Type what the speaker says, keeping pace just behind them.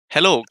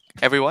Hello,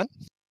 everyone.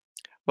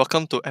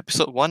 Welcome to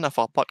episode 1 of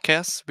our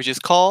podcast, which is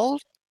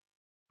called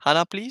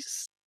Hana,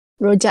 please.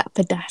 Rojak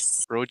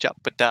pedas. Rojak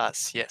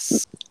Pedas.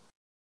 Yes.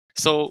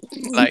 So,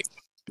 like,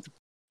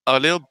 a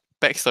little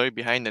backstory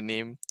behind the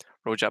name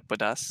Rojak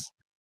Pedas.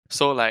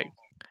 So,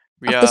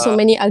 we After so are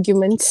many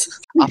arguments.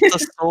 after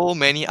so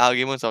many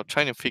arguments of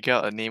trying to figure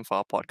out a name for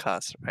our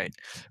podcast, right?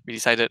 We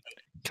decided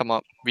to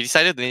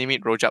name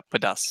it Rojak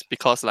Pedas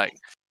because,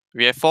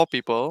 we have 4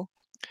 people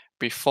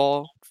with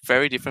 4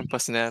 very different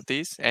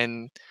personalities,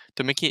 and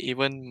to make it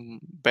even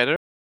better,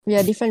 We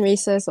are different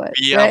races, what?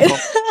 we are Right? from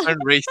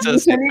different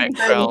races and Literally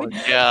background.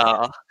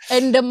 Yeah.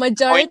 And the Point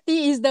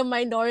majority is the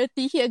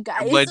minority here, the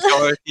guys.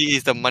 majority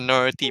is the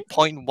minority.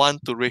 Point 1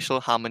 to racial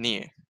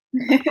harmony.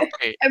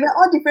 Okay. And we're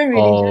all different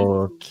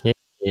religions.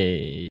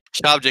 Okay.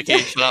 Shut up, JK.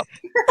 Shut up.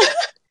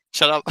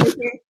 Shut up.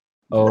 Okay.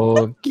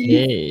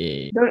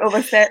 Okay. Don't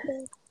overstep.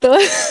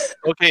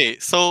 Okay.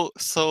 To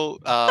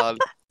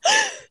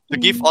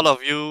give all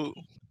of you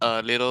a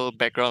little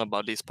background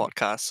about this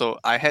podcast, so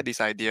I had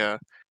this idea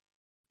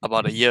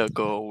about a year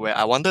ago where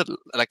I wanted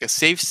like a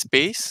safe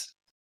space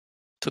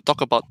to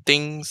talk about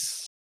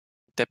things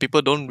that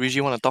people don't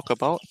usually want to talk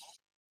about,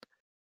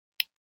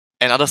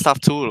 and other stuff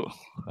too.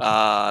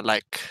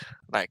 Like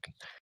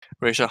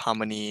racial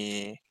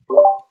harmony,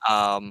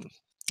 um,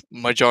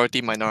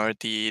 majority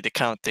minority, the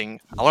kind of thing.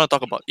 I want to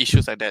talk about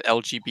issues like that,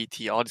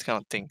 LGBT, all this kind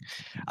of thing.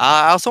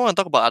 I also want to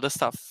talk about other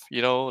stuff.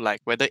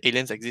 Like whether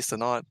aliens exist or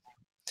not,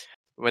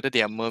 whether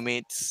they are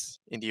mermaids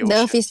in the The ocean,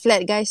 earth is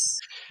flat, guys.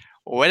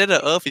 whether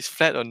the Earth is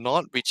flat or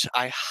not, which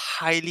I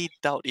highly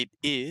doubt it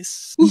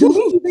is, You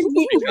don't even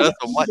need to because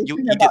of what think you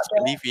about idiots that.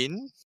 believe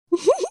in.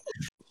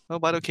 Oh,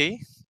 but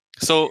okay.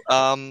 So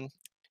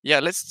yeah,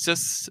 let's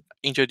just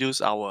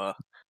introduce our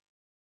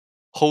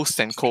host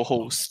and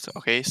co-host.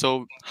 Okay,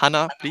 so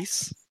Hannah,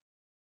 please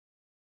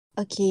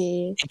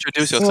Okay.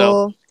 introduce yourself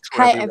So, to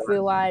hi everyone.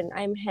 everyone.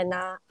 I'm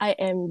Hannah. I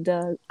am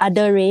the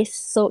other race.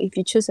 So, if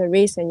you choose a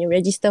race when you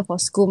register for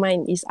school,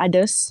 mine is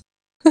others.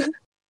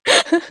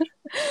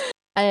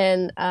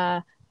 And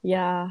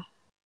yeah,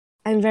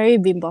 I'm very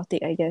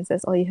bimbotic. I guess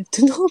that's all you have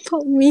to know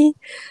about me.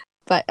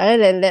 But other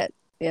than that,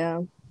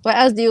 yeah. What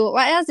else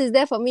is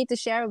there for me to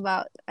share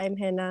about? I'm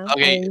Hannah.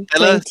 Okay, I'm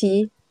tell us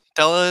 20.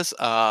 tell us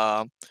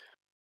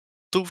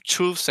 2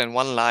 truths and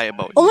 1 lie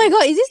about Oh my you.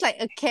 god, is this like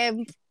a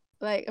camp?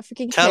 Like a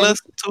freaking Tell camp?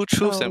 us 2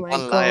 truths Oh and my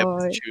 1 lie about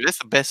god. you. That's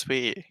the best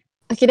way.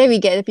 Okay, then we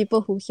get the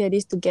people who hear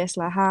this to guess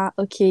lah, huh?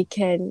 Okay,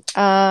 can.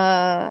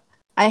 I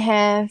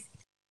have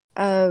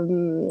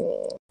um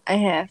I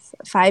have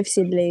 5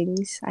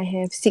 siblings. I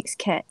have 6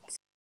 cats.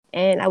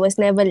 And I was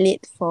never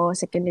late for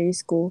secondary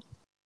school.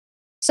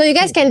 So you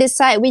guys can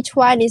decide which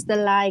one is the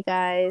lie,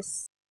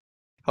 guys.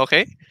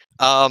 Okay.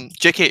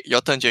 JK,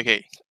 your turn,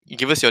 JK. You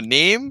give us your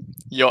name,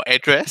 your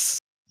address,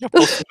 your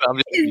postal. I'm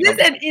just Is kidding. this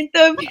an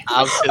interview?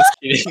 I'm just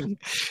kidding.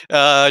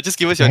 Just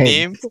give us your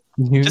name.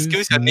 Just give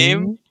us your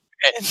name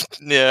and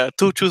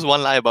 2 truths,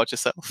 1 lie about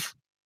yourself.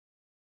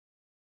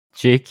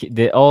 JK.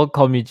 They all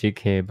call me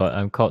JK, but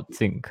I'm called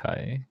Jing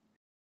Kai.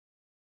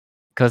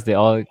 Because they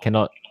all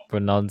cannot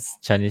pronounce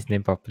Chinese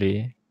name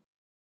properly.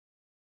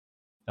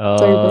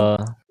 Sorry, bro.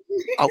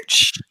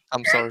 Ouch.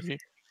 I'm sorry.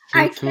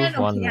 I Two truth,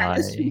 can, one okay. I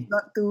just lie. choose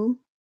not to.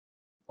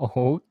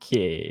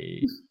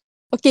 Okay.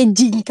 Okay,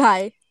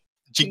 Jinkai.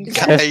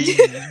 Jinkai.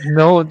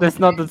 No, that's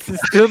not. That's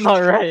still not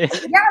right.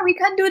 Yeah, we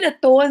can't do the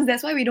tones.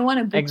 That's why we don't want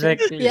to butcher.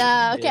 Exactly.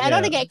 Yeah, okay. I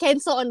don't want to get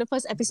cancelled on the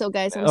first episode,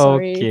 guys. I'm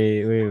sorry.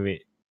 Okay,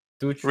 wait.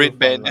 2 truth, Red 1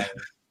 band.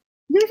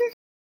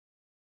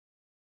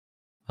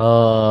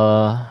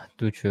 lie.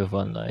 2 truth,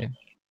 1 lie.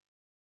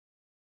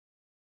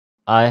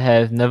 I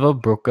have never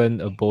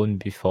broken a bone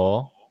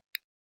before.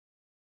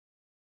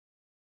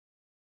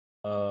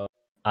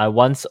 I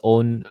once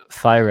owned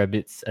 5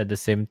 rabbits at the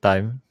same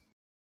time.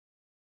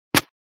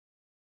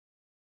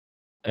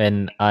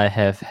 And I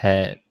have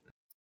had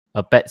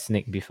a pet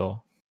snake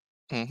before.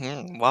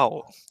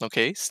 Wow.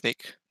 Okay,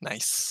 snake.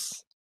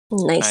 Nice.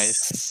 Nice.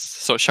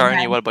 So Sharani,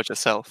 Nice. what about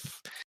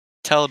yourself?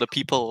 Tell the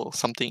people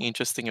something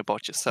interesting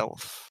about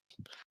yourself.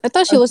 I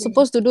thought she was Okay.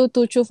 supposed to do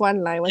 2 truth,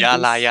 1 lie. What's Yeah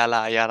this?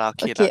 lah.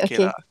 Okay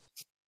Okay. lah.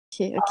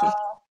 Okay.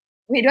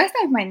 Wait, do I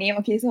start with my name?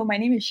 Okay, so my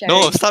name is Sherry.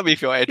 No, start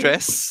with your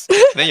address,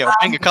 then your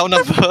bank account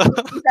number.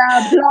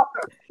 It's block.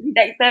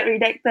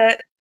 Redacted.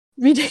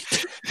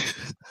 Redacted.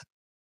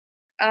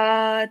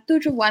 2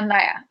 truth, 1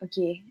 lie.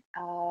 Okay.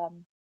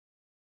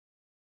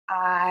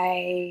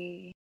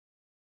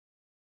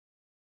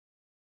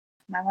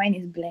 My mind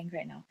is blank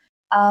right now.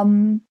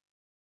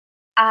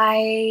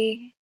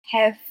 I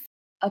have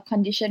a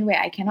condition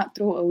where I cannot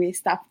throw away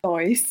stuffed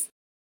toys.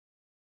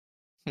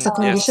 It's a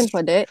condition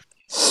for that.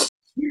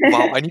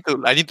 Wow, I need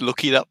to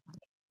look it up.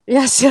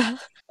 Yes, yeah.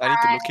 I need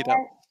to look it up.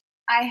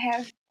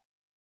 I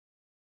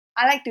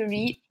like to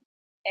read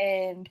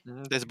and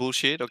That's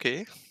bullshit.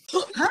 Okay.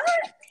 Huh?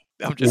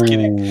 I'm just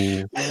kidding.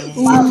 Ooh.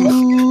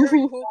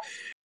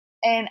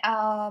 and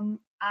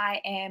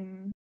I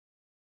am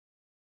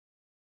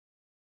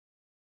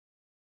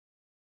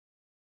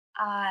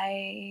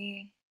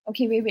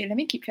Okay, wait. Let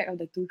me keep track of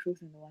the 2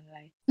 truths and the 1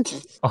 lie.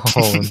 Oh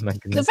my The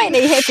goodness. fact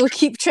that you had to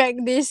keep track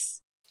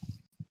this.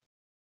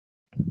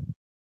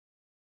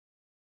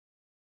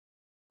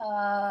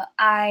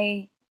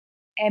 I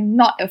am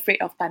not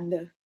afraid of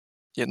thunder.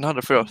 You're not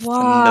afraid of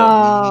thunder.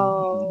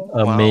 Wow.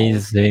 Wow,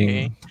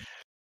 Amazing.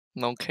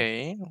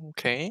 Okay.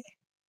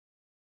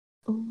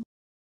 Mm.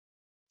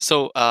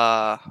 So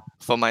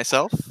for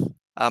myself,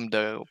 I'm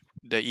the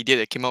idiot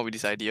that came up with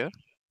this idea.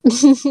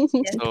 Yes.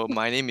 So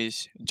my name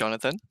is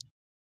Jonathan.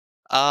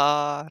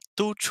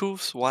 2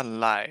 truths, 1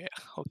 lie.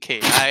 Okay,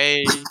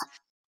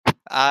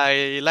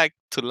 I like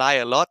to lie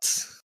a lot.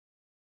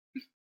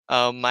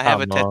 I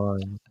have Come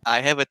on.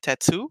 I have a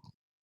tattoo,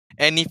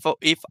 and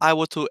if I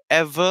were to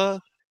ever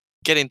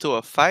get into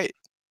a fight,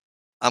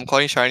 I'm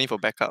calling Sharani for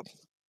backup.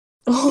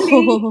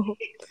 Oh.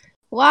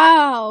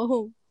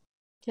 Wow.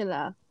 Okay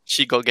lah.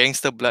 She got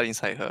gangster blood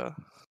inside her.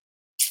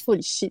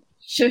 Holy shit.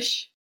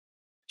 Shush.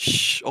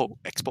 Shh. Oh,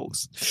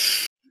 exposed.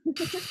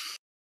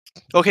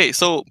 Okay,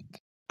 so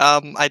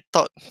I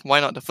thought why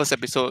not the first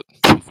episode?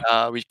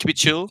 We keep it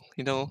chill,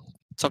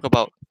 talk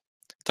about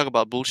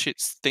bullshit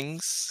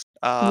things.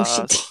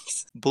 Bullshit.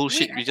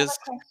 Bullshit. Wait, I We have just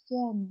a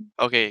question.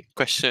 okay.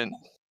 Question.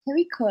 Can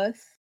we curse?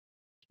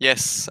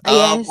 Yes.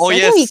 Yes, Oh I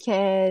yes. think we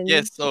can.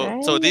 Yes. So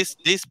right?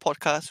 this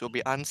podcast will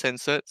be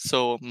uncensored.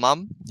 So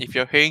mom, if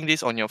you're hearing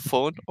this on your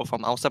phone or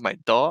from outside my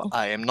door,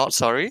 I am not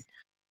sorry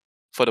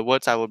for the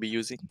words I will be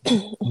using.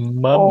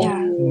 Mum.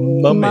 Yeah.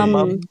 Mummy.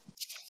 Mum.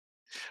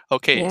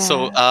 Okay.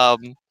 So Yeah.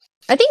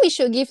 I think we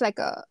should give like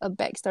a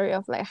backstory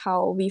of like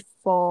how we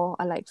four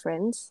are like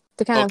friends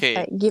to kind Okay, of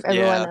like give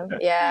everyone a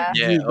yeah.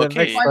 The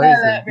Okay. backstory is Spoiler a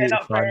alert, we're bit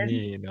not friends.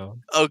 funny, you know.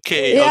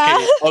 Okay.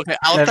 Yeah. Okay.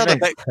 I'll The tell the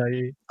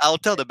backstory.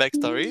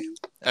 backstory.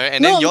 Alright,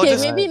 and then No, you're okay,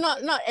 just maybe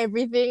not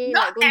everything.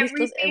 Not like don't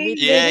disclose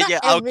everything. everything. Not yeah.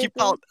 everything.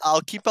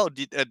 I'll keep out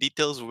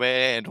details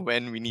where and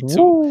when we need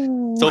to.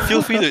 Woo. So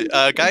feel free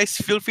to guys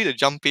feel free to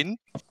jump in.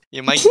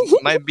 It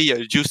might be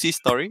a juicy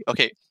story.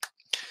 Okay.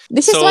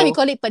 This is why we So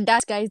call it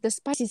pedas, guys. The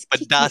spice is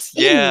kicking pedas,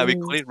 yeah, we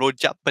in. call it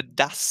rojak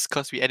pedas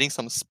because we're adding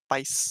some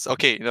spice.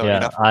 Okay, no, Yeah,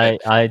 enough of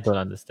that. I don't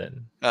understand.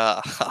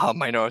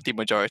 Minority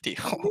majority.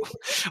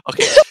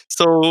 Okay,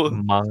 so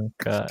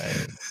Manga.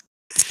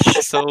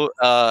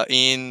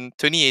 in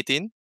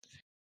 2018,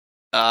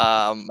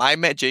 I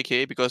met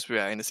JK because we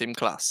are in the same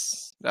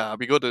class. We're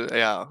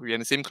in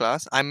the same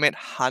class. I met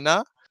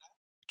Hannah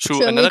through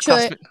Through a another mutual,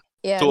 classmate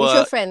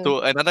mutual friend. to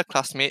another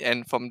classmate,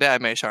 and from there I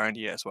met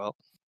Sharani as well.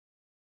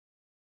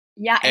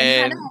 Yeah, and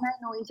Hannah And and I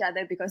know each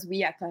other because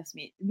we are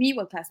classmates. We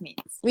were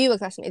classmates. We were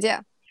classmates,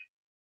 yeah.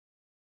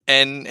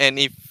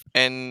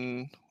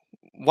 and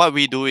what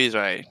we do is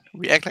right,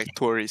 we act like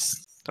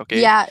tourists.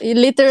 Okay. Yeah,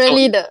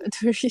 literally the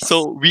tourists.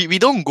 So we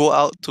don't go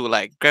out to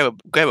like grab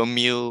a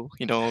meal,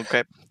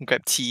 grab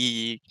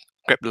tea,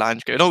 grab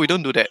lunch. No, we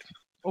don't do that.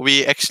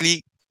 We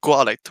actually go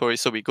out like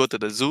tourists. So we go to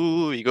the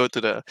zoo, we go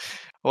to the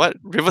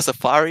river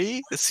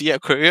safari, the sea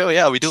aquarium.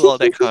 Yeah, we do all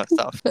that kind of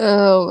stuff.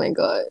 Oh my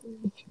god.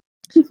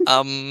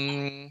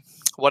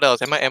 What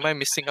else? Am I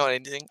missing out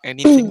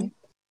anything?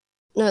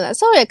 No,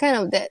 so we're kind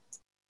of that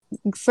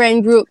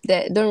friend group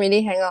that don't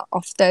really hang out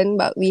often,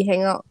 but we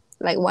hang out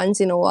like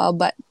once in a while.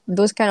 But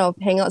those kind of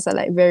hangouts are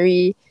like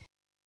very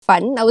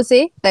fun, I would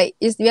say. Like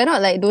we are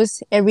not like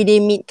those everyday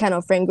meet kind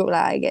of friend group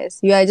lah, I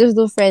guess. We are just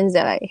those friends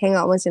that like hang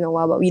out once in a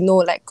while, but we know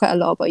like quite a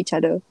lot about each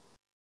other.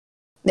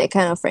 That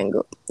kind of friend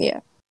group.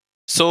 Yeah.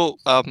 So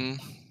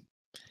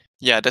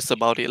yeah, that's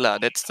about it lah.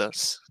 That's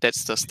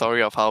the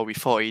story of how we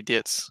 4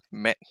 idiots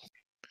met.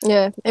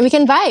 Yeah. And we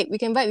can vibe. We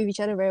can vibe with each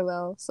other very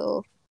well.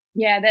 So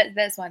Yeah,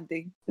 that's one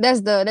thing.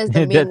 that's the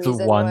main That's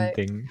reason one why.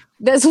 thing.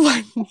 That's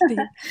one thing.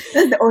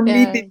 That's the only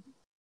Yeah. thing.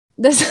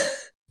 That's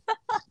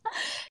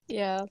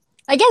yeah.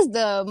 I guess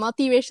the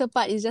multiracial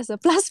part is just a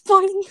plus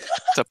point.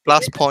 It's a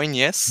plus point,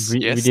 yes. We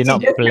yes. did not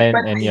just plan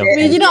happened any of like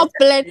We this.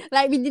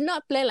 did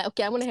not plan like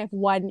okay, I'm gonna have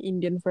one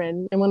Indian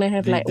friend. I'm gonna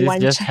have like This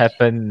one just Chinese.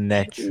 happened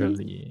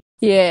naturally.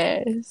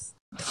 Yes.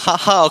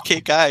 Haha,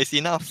 okay guys,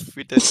 enough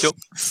with the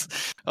jokes.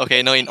 Okay,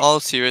 no, in all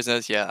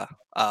seriousness, yeah.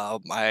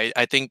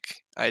 I think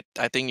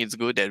it's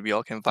good that we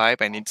all can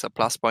vibe, and it's a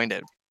plus point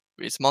that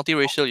it's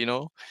multiracial,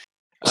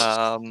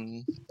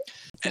 Um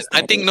and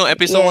I think no Yeah.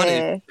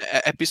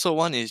 episode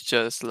one is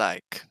just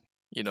like,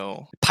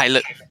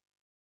 pilot.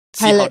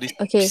 See how Pilot.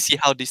 Okay.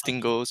 this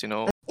thing goes,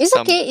 It's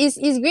some okay.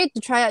 It's great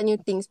to try out new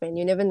things, man.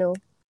 You never know.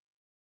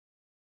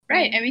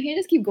 Right, and we can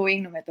just keep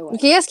going no matter You what.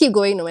 can just keep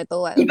going no matter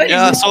what. Even if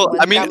yeah, we so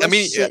About I mean dumb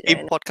shit if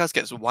right now. podcast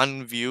gets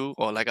 1 view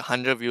or like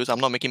 100 views, I'm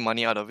not making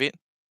money out of it.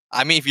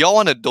 I mean, if y'all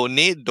want to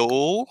donate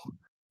though,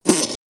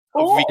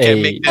 Oh, we can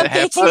Hey. make that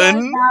Okay,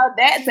 happen. now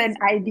that's an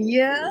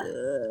idea.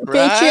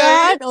 Right?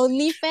 Patreon,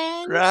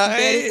 OnlyFans, Right?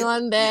 getting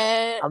on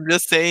that. I'm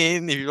just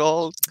saying, if you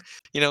all,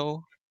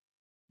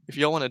 if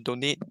y'all want to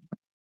donate,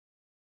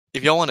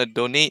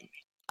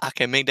 I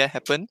can make that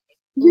happen.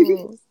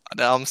 Mm.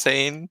 That I'm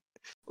saying,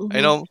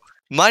 Mhm.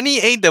 money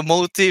ain't the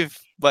motive,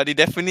 but it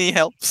definitely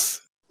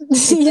helps.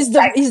 Is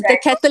the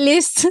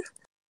catalyst.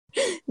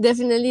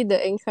 Definitely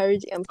the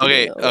encouraging. I'm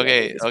kidding, Okay, no, we're not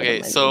doing this for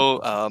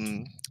the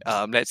money.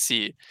 So let's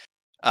see.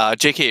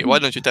 JK, why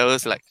don't you tell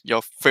us like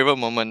your favorite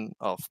moment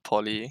of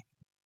poly?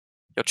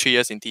 Your 3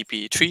 years in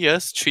TP. 3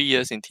 years? 3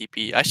 years in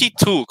TP. Actually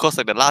 2, cause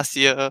like the last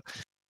year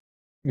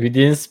We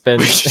didn't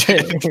spend. we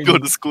didn't go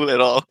to school at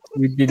all.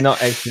 We did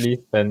not actually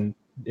spend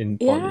in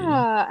poly.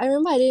 Yeah, I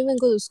remember I didn't even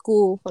go to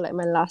school for like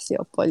my last year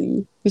of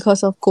poly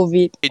because of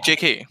COVID. Hey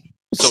JK.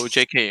 So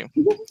JK,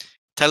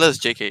 tell us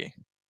JK,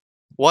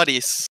 what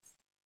is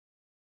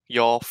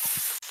your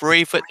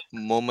favorite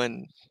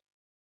moment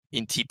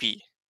in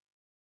TP?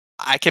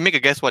 I can make a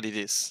guess what it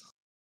is.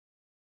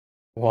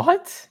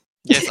 What?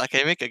 Yes, I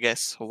can make a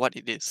guess what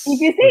it is. If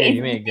you say Okay, it's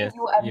you make a eating guess.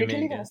 you, I'm You make a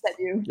literally gonna guess. slap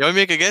you. You want me to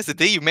make a guess the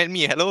day you met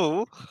me?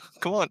 Hello?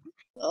 Come on.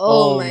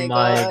 Oh, Oh my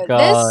my god.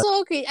 That's God.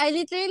 so crazy. I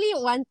literally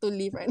want to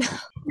leave right now.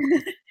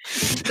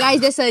 Guys,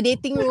 there's a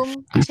dating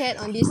room chat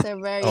on this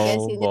server. You guys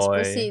Oh can just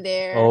proceed boy.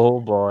 there. Oh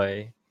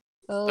boy.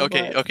 Oh,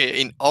 Okay, boy. okay.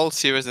 In all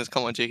seriousness,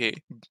 come on, JK.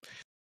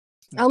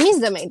 I'll miss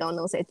the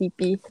McDonald's at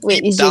TP.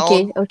 Wait, Deep it's down-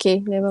 JK. Okay,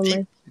 never deep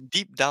mind.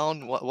 deep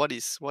down, what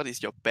is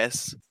your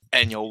best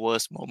and your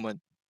worst moment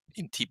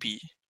in TP?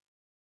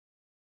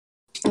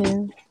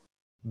 Yeah.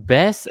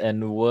 Best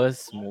and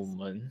worst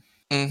moment.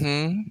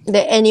 Mm-hmm.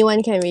 That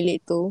anyone can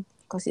relate to.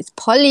 Because it's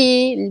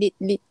poly,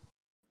 lit.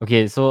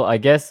 Okay, so I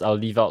guess I'll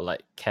leave out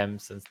like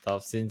camps and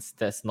stuff since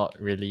that's not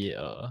really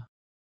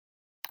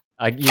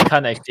you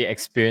can't actually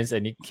experience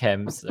any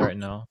camps right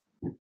now.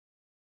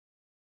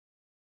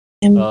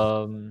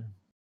 Mm.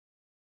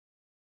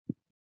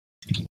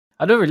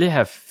 I don't really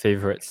have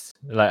favorites.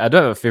 Like I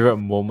don't have a favorite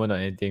moment or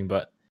anything,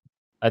 but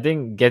I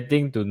think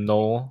getting to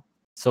know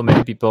so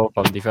many people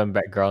from different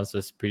backgrounds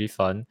was pretty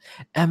fun.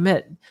 I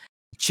met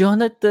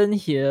Jonathan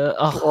here.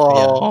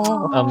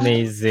 Oh, yeah.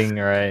 Amazing,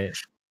 right?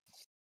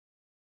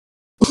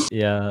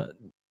 Yeah.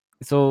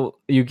 So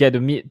you get to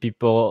meet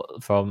people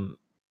from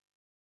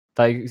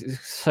like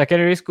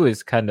secondary school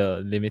is kind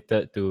of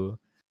limited to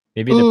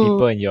maybe the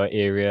people in your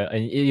area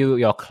and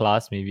your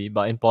class maybe,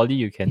 but in poly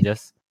you can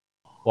just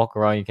walk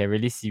around, you can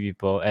really see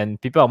people and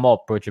people are more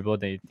approachable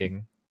than you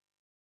think.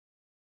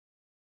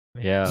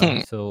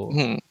 Yeah, so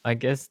Hmm. I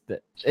guess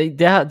that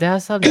there are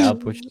some that are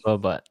approachable,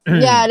 but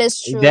Yeah,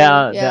 that's true. there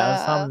are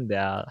Yeah. some that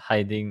are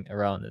hiding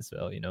around as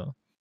well, you know.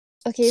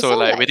 Okay, So so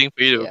like like waiting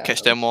for you to yeah.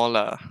 catch them all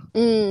lah.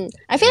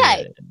 I feel Yeah.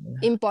 like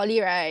in poly,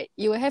 right,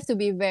 you will have to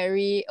be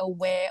very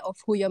aware of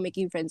who you're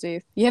making friends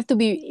with. You have to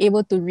be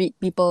able to read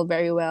people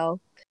very well.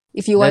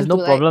 If you There's want no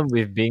to like problem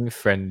with being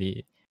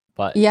friendly,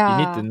 but you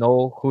need to yeah.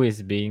 know who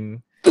is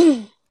being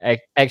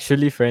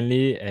actually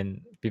friendly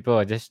and people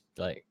are just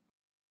like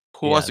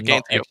Who wants to get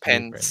not into your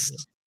actually pants?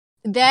 friendly.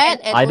 That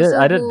and Either also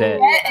either who that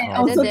And or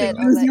also that to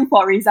or use like you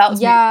for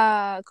results.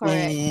 yeah,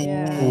 correct.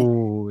 Yeah.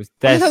 Ooh, Oh my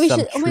that's god, we some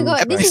should. Oh my truth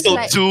god, this right is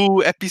like.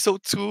 there.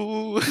 Episode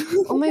 2.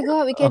 Oh my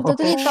god, we can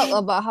totally talk Oh.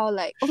 about how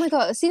like. Oh my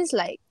god, since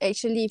like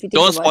actually, if you think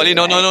Don't about spoil it, it.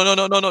 No, no, right? no, no,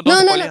 no, no, no. No,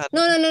 Don't no, spoil no, it.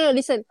 no, no, no, no.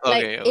 Listen,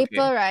 like Okay, okay.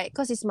 April, right?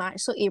 Cause it's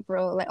March, so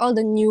April, like all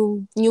the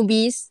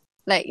newbies,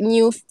 like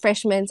new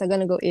freshmen are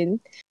gonna go in.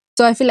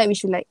 So I feel like we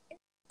should like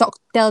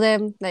tell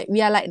them like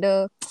we are like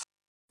the.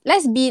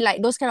 Let's be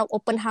like those kind of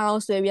open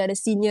house where we are the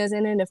seniors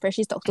and then the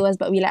freshies talk to us,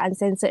 but we like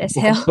uncensored as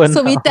hell. Open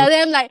So we house. tell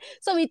them like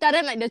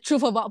the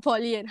truth about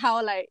poly and how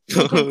like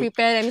they can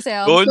prepare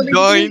themselves. Don't So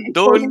join.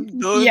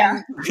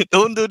 basically,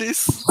 Don't do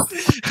this.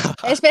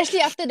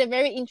 Especially after the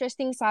very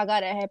interesting saga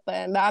that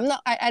happened. But I'm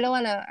not. I don't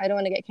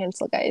wanna get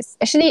cancelled, guys.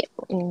 Actually,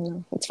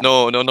 no, it's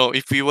fine. No.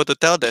 If we were to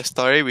tell that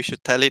story, we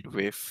should tell it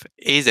with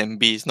A's and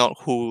B's, not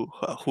who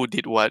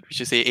did what. We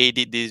should say A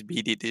did this,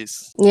 B did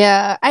this.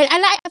 Yeah, I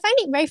find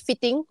it very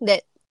fitting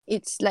that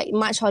it's like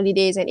March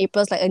holidays and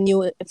April's like a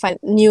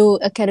new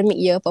academic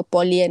year for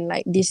poly and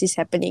like this is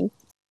happening.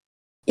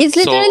 It's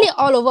So- literally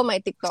all over my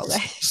TikTok,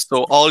 guys.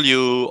 So all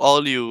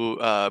you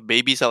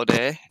babies out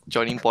there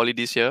joining poly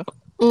this year,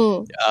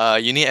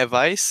 you need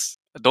advice.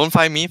 Don't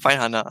find me, find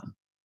Hannah.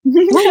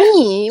 Why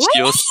me? Why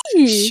She'll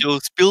me? she'll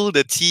spill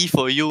the tea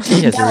for you.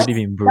 Tea has That already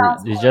was- been that brewed.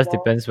 was It just horrible.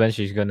 depends when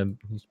she's gonna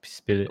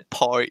spill it.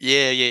 Pour it.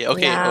 Yeah.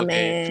 Okay, Nah, okay.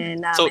 man.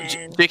 Nah, So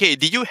man. JK,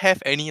 did you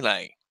have any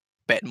like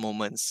bad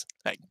moments?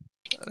 Like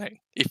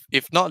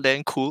if not,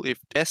 then cool. If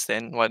yes,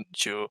 then why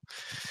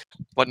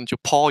don't you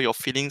pour your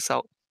feelings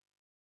out?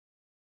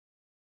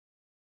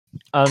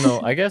 I don't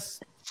know. I guess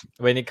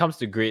when it comes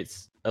to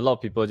grades, a lot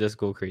of people just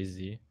go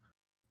crazy.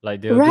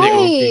 Like they'll do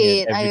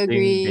anything and Right, I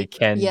everything they agree.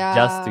 can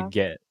just to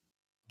Yeah.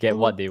 get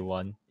what they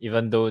want,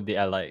 even though they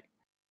are like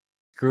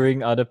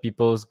screwing other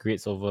people's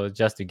grades over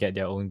just to get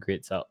their own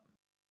grades up.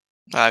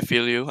 I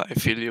feel you.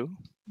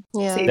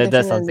 Yeah,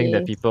 That's something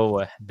that definitely. people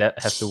will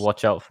have to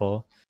watch out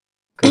for,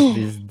 because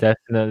this is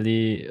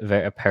definitely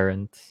very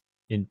apparent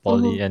in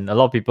poly, and a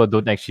lot of people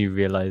don't actually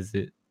realize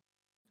it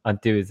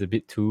until it's a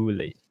bit too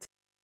late.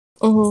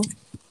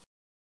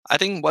 I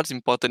think what's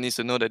important is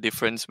to know the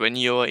difference. When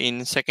you're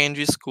in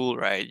secondary school,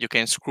 right, you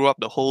can screw up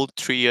the whole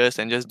 3 years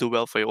and just do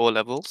well for your O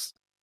levels.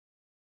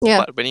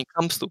 Yeah. But when it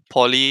comes to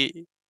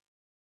poly,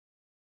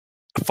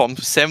 from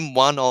Sem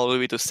 1 all the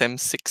way to Sem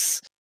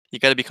 6, you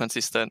gotta be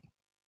consistent.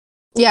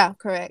 Yeah,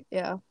 correct.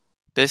 Yeah.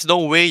 There's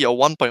no way your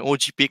 1.0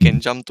 GPA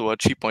can jump to a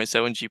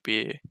 3.7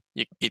 GPA.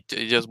 It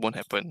just won't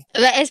happen.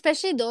 Like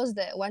especially those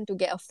that want to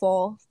get a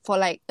 4 for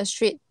like a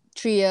straight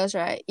 3 years,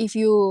 right? If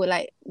you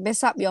like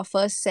mess up your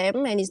first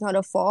sem and it's not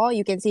a 4,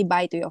 you can say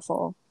bye to your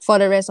 4 for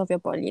the rest of your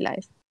poly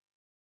life.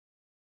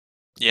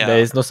 Yeah. There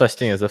is no such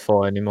thing as a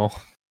 4 anymore.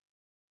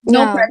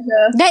 No Yeah.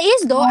 pressure. There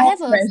is though. I No have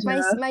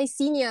pressure. my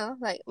senior,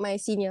 like my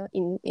senior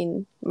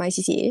in my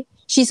CCA.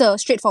 She's a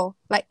straight 4,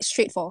 like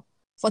straight 4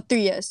 for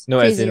 3 years. No,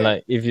 Crazy, as in right?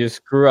 like if you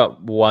screw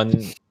up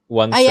one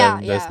Yeah,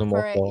 sem, there's no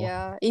more correct. 4.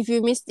 Yeah, if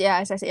you miss,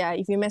 as I said,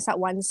 if you mess up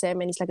one sem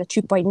and it's like a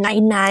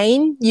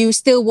 3.99, you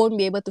still won't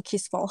be able to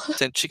kiss 4.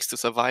 Send chicks to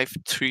survive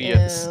 3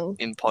 years Yeah.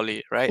 in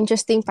poly, right?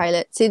 Interesting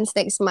pilot. Since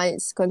next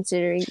month,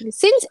 considering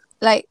since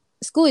like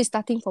school is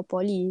starting for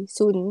poly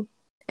soon,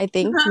 I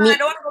think. I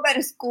don't want to go back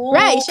to school.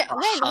 Right.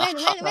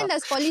 When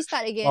does poly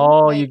start again?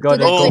 Oh, Like, you gotta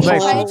to the go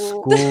back 25? to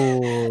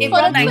school.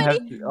 April For the You 19th.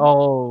 have to,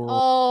 oh.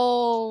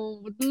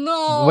 Oh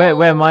no.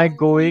 Where am I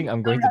going?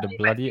 I'm going to the Don't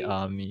bloody have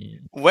army.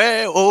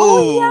 Where? Oh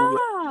Oh, yeah.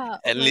 Oh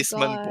my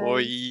enlistment god.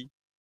 boy.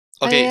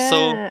 Ah, Okay,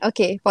 yeah.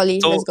 Okay, poly.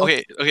 Let's go.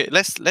 okay.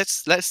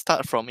 Let's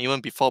start from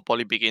even before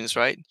poly begins,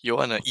 right? You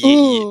want an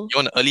EAE, you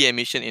want an early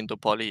admission into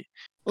poly,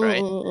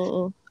 right?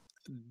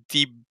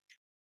 The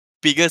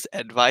biggest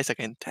advice I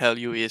can tell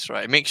you is,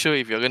 right, make sure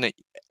if you're gonna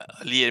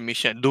early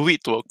admission, do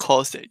it to a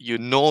course that you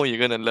know you're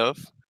gonna love,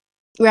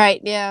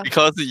 Right. Yeah.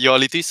 because you're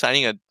literally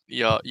signing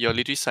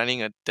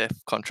a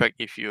death contract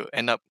if you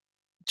end up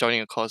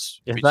joining a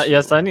course which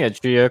You're signing a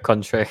 3-year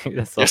contract.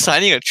 That's all. you're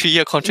signing a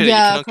 3-year contract that you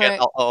Yeah. cannot get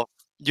Correct. out of.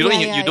 You don't Yeah.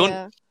 even, Yeah. you don't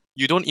Yeah.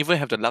 you don't even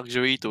have the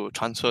luxury to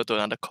transfer to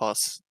another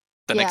course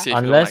the next Yeah. year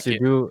if you don't like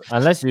it.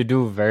 Unless you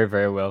do very,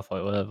 very well for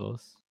O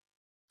levels.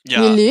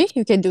 Yeah, Really?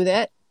 You can do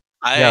that?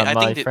 Yeah, I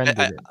my think friend did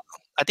it.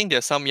 I think there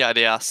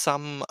are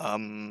some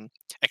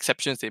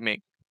exceptions they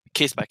make,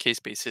 case by case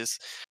basis,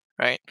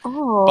 right?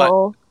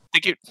 Oh.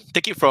 Take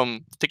it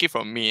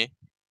from me.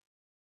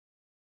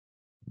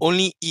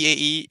 Only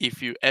EAE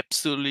if you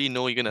absolutely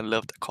know you're gonna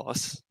love the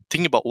course.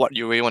 Think about what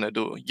you really want to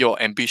do,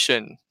 your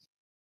ambition.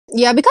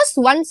 Yeah, because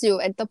once you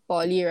enter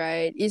poly,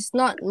 right, it's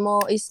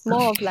more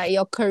of like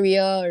your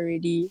career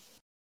already.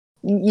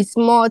 It's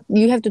more,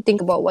 you have to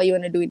think about what you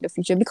want to do in the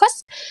future,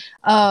 because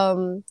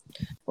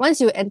once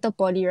you enter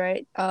poly,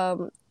 right,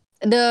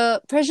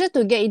 the pressure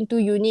to get into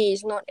uni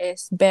is not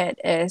as bad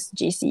as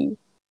JC.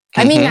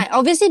 I mean, like,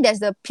 obviously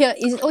there's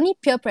it's only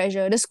peer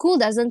pressure. The school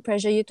doesn't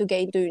pressure you to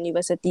get into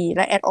university,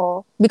 like, at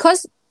all,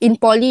 because in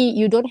poly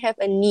you don't have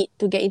a need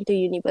to get into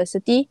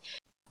university.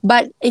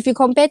 But if you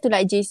compare to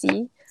like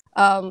JC,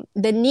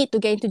 the need to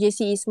get into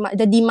JC is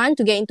the demand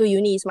to get into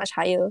uni is much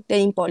higher than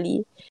in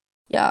poly.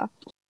 Yeah.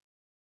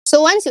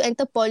 So once you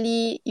enter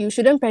poly, you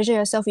shouldn't pressure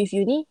yourself with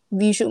uni.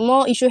 You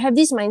should have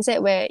this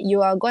mindset where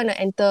you are gonna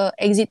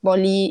exit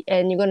poly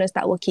and you're gonna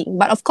start working.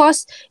 But of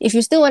course, if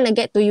you still wanna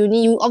get to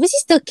uni, you obviously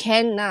still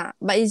can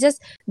but it's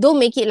just, don't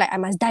make it like I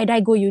must die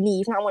go uni,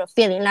 if not I'm gonna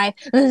fail in life.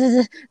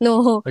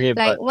 No. Okay,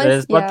 Like, but once,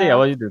 there's one thing I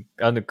yeah.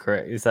 want to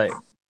correct. It's like,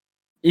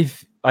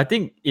 I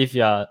think if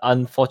you're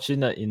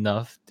unfortunate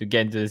enough to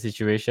get into the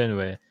situation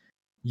where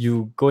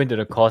you go into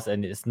the course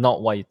and it's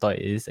not what you thought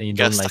it is and you You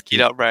gotta don't suck like it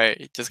up, right?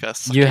 You just gotta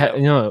suck you it have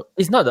up.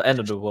 it's not the end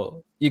of the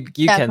world. You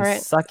Yeah, can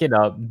correct. suck it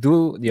up,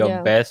 do your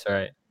Yeah. best,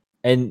 right?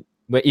 And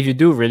if you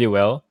do really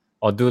well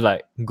or do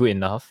like good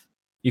enough,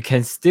 you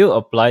can still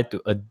apply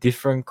to a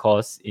different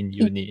course in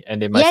uni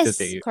and they might still Yes,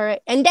 take you.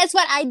 correct. And that's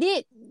what I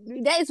did.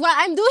 That is what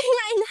I'm doing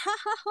right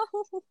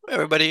now.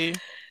 Everybody,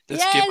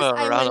 let's Yes, give her a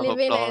I'm a round of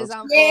living applause.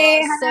 example.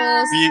 Yay, So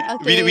Hannah!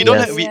 We don't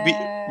Yes. have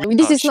yeah. we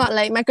This oh, is not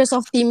like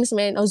Microsoft Teams,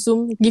 man, or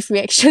Zoom give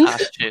reaction.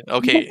 shit.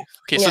 Okay.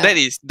 So Yeah.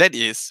 that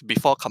is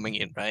before coming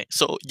in, right?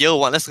 So year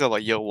one, let's talk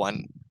about year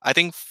one. I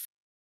think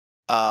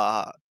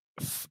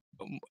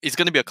it's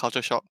gonna be a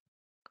culture shock.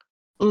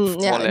 More or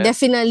Yeah, less.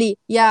 definitely.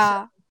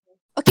 Yeah.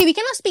 Okay, we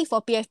cannot speak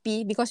for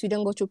PFP because we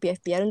don't go through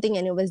PFP. I don't think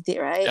any of us did,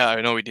 right? Yeah,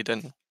 I know we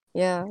didn't.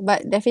 Yeah,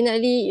 but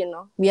definitely,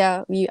 we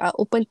are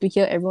open to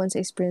hear everyone's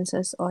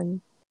experiences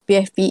on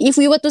PFP. If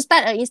we were to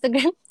start an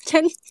Instagram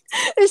channel,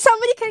 if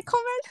somebody can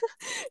comment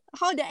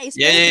how their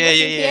experience was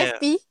in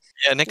PFP.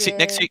 Yeah,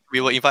 next week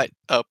we will invite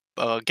a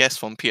guest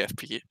from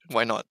PFP.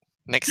 Why not?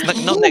 Not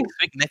next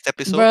week, next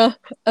episode. Bruh.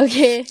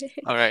 Okay.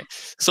 All right.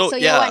 So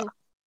year one.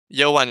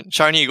 Year one.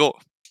 Sharni, go.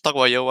 Talk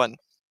about year one.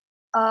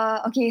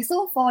 Okay,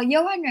 so for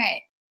year one,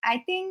 right,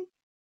 I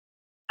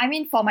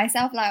mean for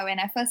myself when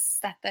I first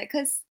started,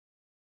 because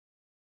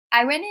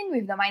I went in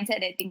with the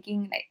mindset that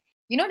thinking like,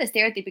 the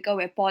stereotypical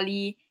where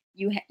poly,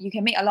 you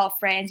can make a lot of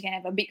friends, you can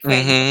have a big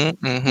friend,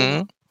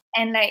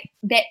 and like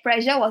that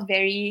pressure was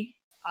very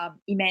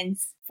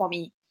immense for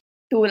me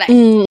to like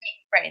make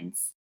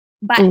friends.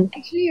 But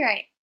actually,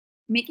 right,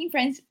 making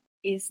friends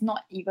is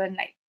not even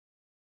like,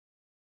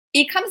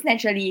 it comes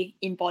naturally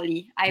in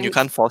poly. You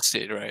can't force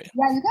it, right?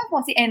 Yeah, you can't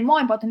force it, and more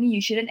importantly,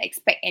 you shouldn't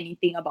expect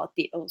anything about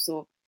it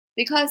also,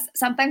 because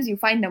sometimes you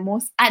find the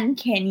most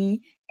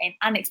uncanny and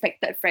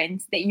unexpected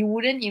friends that you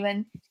wouldn't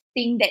even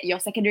think that your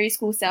secondary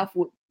school self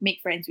would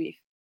make friends with.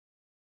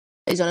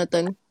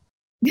 Jonathan.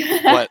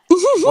 What?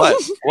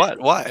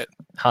 What?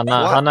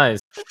 Hannah, What? Hannah is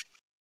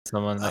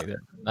someone like that,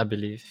 I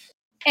believe.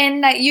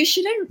 And like you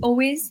shouldn't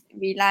always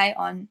rely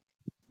on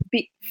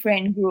big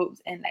friend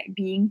groups and like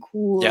being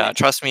cool. Yeah, and-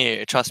 trust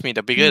me.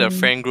 The bigger the Mm.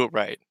 friend group,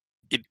 right?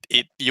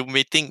 It you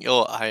may think,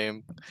 oh,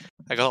 I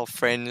got a lot of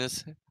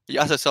friends. You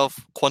ask yourself,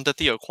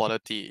 quantity or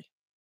quality?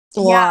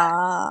 Yeah.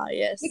 Wow,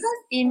 yes.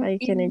 Because I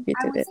can agree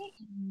I to would that.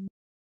 say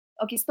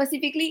okay,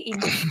 specifically in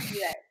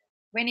JC, right?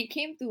 When it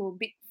came to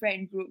big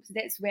friend groups,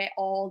 that's where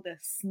all the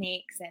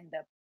snakes and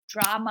the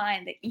drama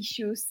and the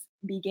issues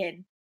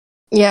began.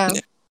 Yeah,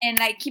 And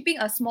like keeping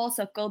a small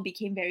circle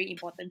became very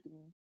important to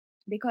me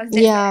because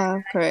that's where I yeah,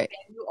 realized correct.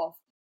 the value of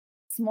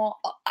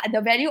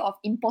the value of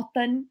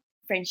important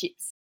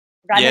friendships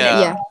rather than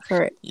Yeah. Yeah, small.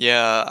 correct.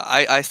 Yeah,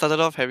 I started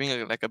off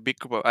having like a big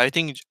group of. I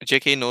think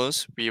JK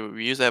knows we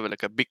used to have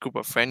like a big group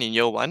of friends in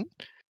year one,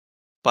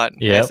 but as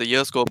Yep. the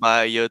years go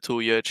by, year two,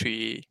 year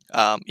three,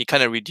 it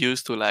kind of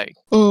reduced to like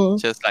Mm,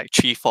 just like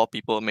 3-4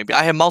 people. Maybe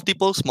I have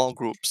multiple small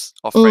groups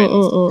of mm,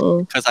 friends mm,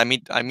 mm, because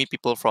I meet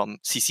people from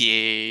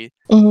CCA,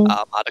 mm.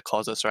 other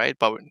courses, right?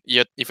 But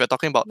if you're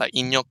talking about like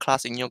in your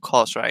class, in your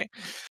course, right?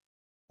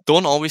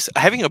 Don't always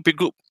having a big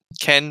group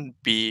can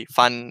be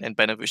fun and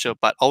beneficial,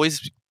 but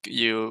always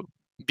you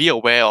be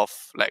aware of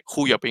like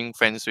who you're being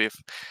friends with.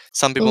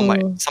 Some people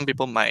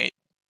might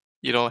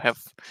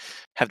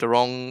have the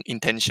wrong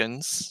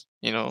intentions.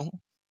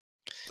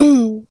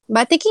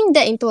 But taking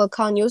that into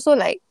account, you also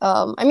like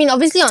I mean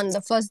obviously on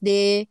the first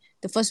day,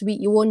 the first week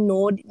you won't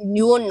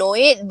know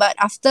it, but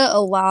after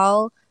a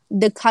while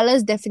the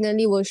colors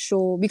definitely will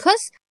show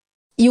because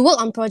you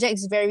work on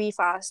projects very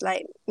fast.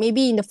 Like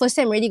maybe in the first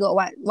time already got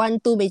what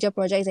 1-2 major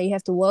projects that you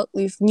have to work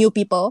with new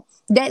people.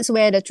 That's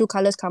where the true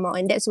colors come out,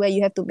 and that's where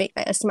you have to make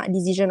like a smart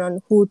decision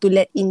on who to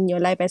let in your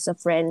life as a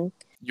friend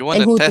You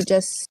want and to who to test.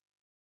 just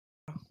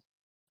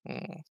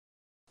Mm.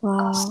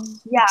 wow.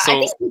 Yeah, I So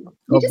think you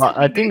Oh, just but have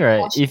to I be think very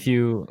right, cautious. if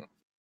you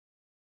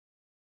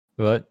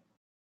what?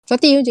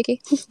 What do you, JK?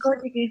 Go,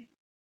 JK.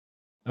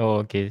 Oh,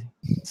 okay.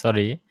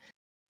 Sorry.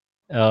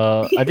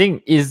 I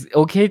think it's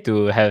okay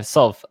to have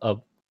sort of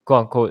a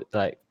quote unquote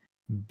like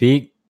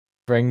big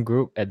friend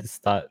group at the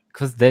start,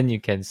 because then you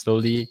can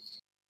slowly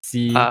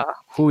see uh,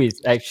 who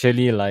is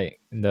actually like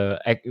the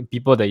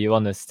people that you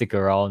want to stick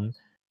around,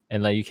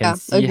 and like you can Yeah,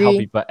 see how agree.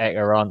 people act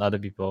around other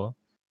people.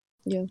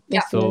 Yeah,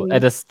 Yeah. So definitely.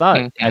 at the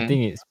start, I mhm.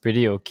 think it's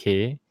pretty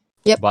okay.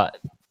 Yep. But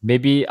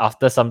maybe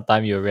after some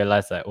time, you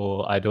realize like,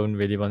 oh, I don't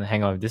really want to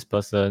hang out with this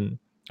person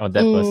or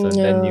that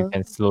person. Then you Yeah.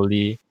 can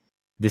slowly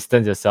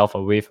distance yourself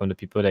away from the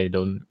people that you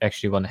don't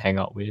actually want to hang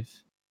out with.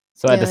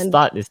 So at the Yeah.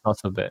 start, it's not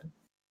so bad.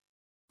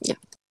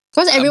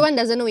 Because Um, everyone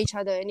doesn't know each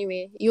other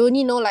anyway. You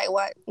only know like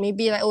what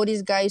maybe like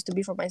these guys used to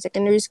be from my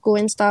secondary school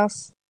and stuff.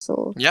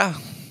 So yeah.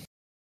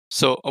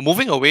 So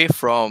moving away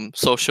from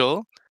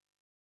social,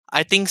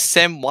 I think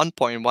SEM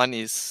 1.1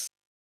 is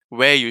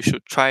where you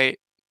should try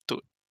to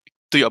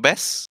do your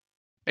best.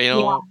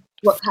 Yeah.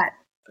 Work hard.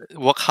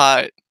 Work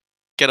hard,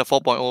 get a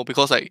 4.0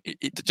 because like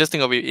just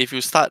think of it. If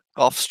you start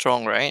off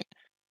strong, right?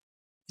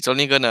 It's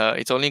only gonna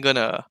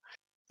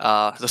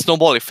the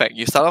snowball effect.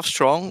 You start off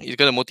strong, it's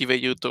gonna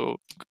motivate you to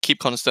keep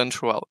constant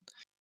throughout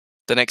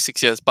the next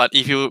 6 years. But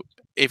if you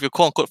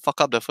quote unquote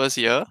fuck up the first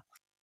year,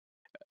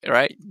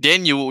 right?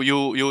 Then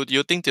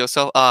you think to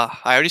yourself, I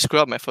already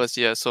screwed up my first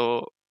year,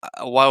 so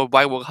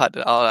why work hard?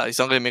 It's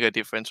not gonna make a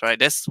difference, right?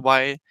 That's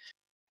why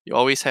you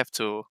always have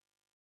to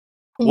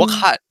work mm,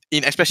 hard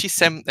in especially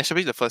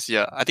the first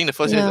year. I think the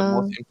first year is the yeah.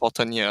 most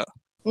important year.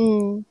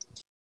 Mm.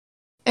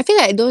 I feel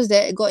like those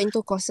that got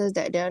into courses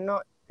that they're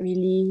not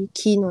really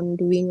keen on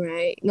doing,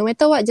 right? No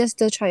matter what, just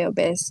still try your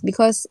best.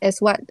 Because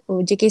as what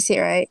JK said,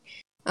 right?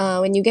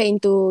 When you get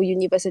into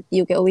university,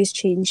 you can always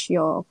change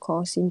your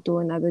course into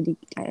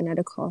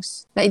another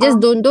course. Like just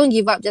don't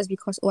give up just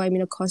because I'm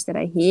in a course that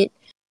I hate.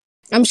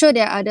 I'm sure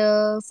there are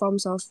other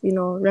forms of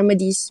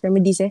remedies. There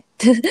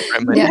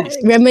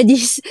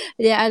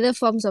are other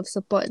forms of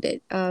support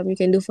that you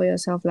can do for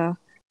yourself lah.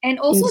 And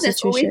In also, the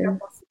there's always the situation.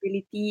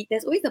 possibility.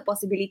 There's always the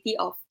possibility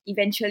of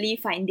eventually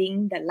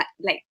finding the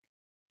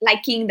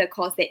liking the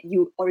course that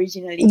you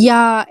originally did.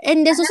 Yeah,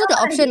 and there's also the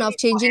wanna option do of it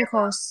changing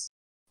forever. course.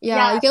 Yeah,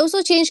 Yeah. you can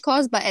also change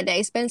course, but at the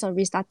expense of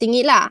restarting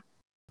it lah.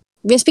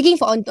 We're speaking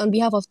on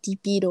behalf of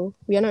TP though.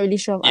 We are not really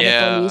sure of other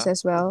polys Yeah,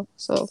 as well.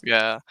 So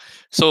yeah.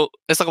 So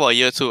let's talk about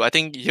year two. I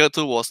think year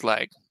two was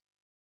like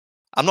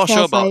I'm not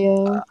sure about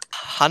hellfire.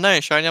 Hannah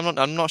and Shiny.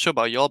 I'm not sure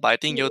about y'all, but I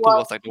think It year two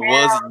was was like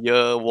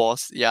the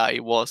worst year.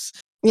 It was.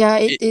 Yeah,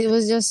 It it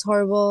was just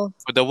horrible.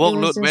 the It was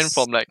workload went just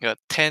from like a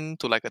 10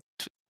 to like a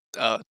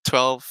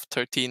 12,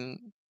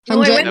 13. No, it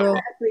 100 went to bro.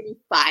 like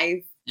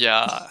 25.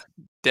 Yeah,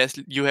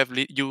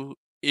 you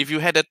if you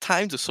had the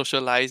time to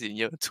socialize in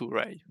year two,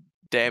 right?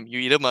 Damn, you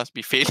either must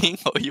be failing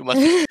or you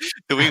must be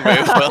doing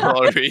very well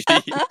already.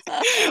 I'm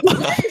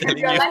telling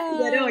Your you. life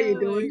together or you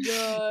Oh don't. my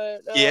god.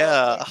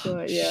 Yeah. Oh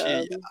my god,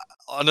 yeah.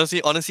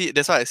 Shit. Honestly,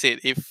 that's why I said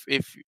if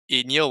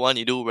in year one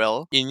you do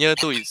well, in year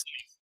two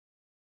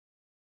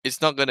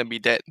it's not gonna be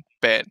that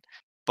bad.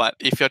 But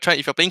if you're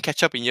playing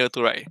catch up in year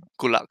two, right?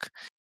 Good luck.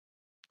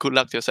 good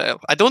luck to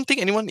yourself. I don't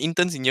think anyone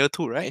interns in year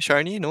 2, right?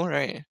 Sharni, no,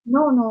 right?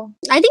 No.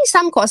 I think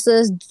some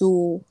courses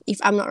do, if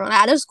I'm not wrong.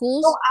 Like other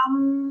schools, So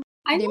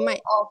I they know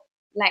might. of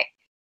like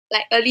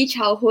early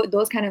childhood,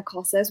 those kind of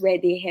courses where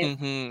they have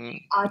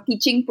Mm-hmm.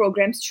 teaching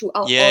programs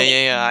throughout Yeah, all the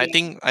yeah. I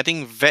years.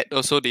 think vet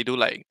also they do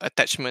like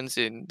attachments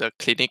in the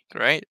clinic,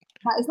 right?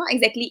 But it's not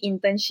exactly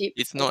internships.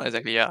 It's not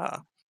exactly, yeah.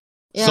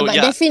 Yeah, So but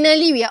yeah,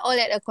 definitely we are all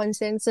at a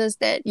consensus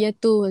that year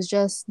 2 was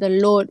just, the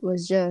load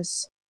was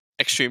just.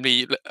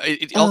 extremely.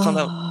 It all comes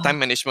down to Ah. time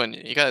management.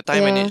 You gotta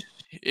time Yeah. manage.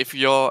 If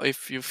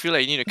you feel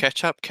like you need to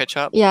catch up.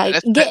 Yeah,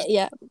 That's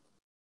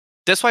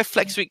that's why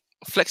flex week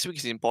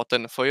is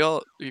important for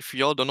y'all. If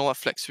y'all don't know what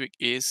flex week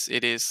is,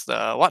 it is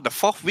the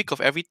 4th week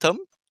of every term.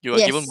 You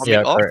are given Yes. 1 Yeah,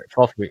 week off, correct.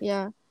 4th week.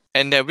 Yeah.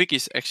 and that week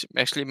is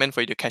actually meant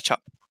for you to catch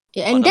up.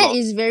 Yeah, on and a that lot.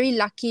 is very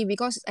lucky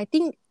because I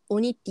think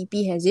only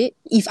TP has it,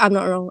 if I'm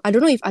not wrong. I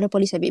don't know if other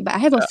polys have it, but I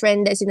have a Yeah. friend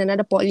that's in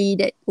another poly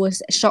that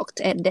was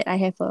shocked at that I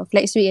have a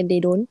flex week and they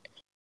don't.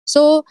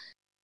 So,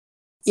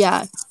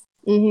 yeah.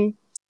 Mm-hmm.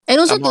 And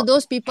also I'm to not-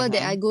 those people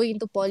that are going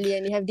into poly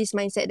and they have this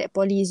mindset that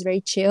poly is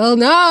very chill.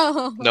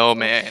 No! No,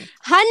 man.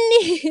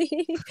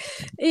 Honey!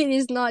 It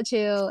is not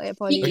chill at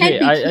poly. It Okay, can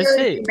be I chill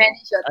say if you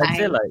manage your I'd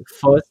say time. like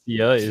first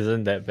year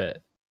isn't that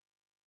bad.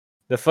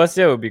 The first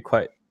year will be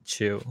quite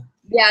chill.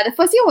 Yeah, the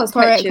first year was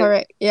quite chill.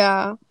 Correct.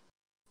 Yeah.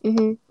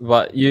 Mm-hmm.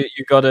 But you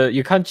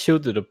can't chill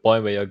to the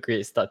point where your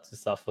grades start to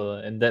suffer,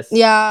 and that's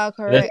Yeah, that's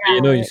correct. where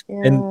you know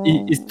correct. and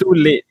it's too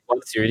late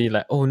once you're already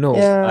like, oh no,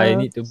 I Yeah.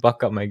 need to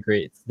buck up my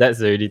grades.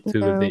 That's already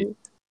too late.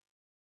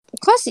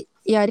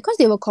 Because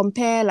they will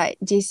compare like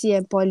JC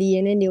and poly,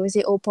 and then they will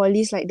say, oh,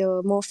 poly is like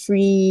the more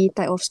free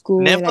type of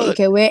school, where, like Never. you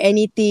can wear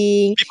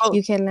anything, People-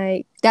 you can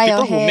like dye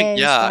your People who hair make and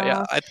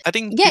stuff. I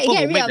think Get people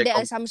who rid make of that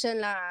that assumption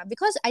lah,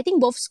 because I think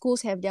both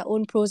schools have their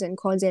own pros and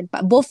cons,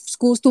 but both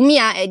schools, to me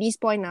at this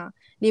point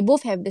they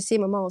both have the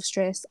same amount of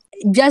stress,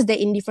 just that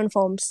in different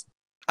forms.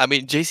 I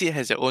mean, JC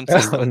has their own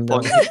system. no.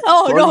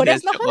 Oh no, Poly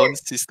that's has not their own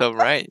system,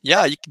 right?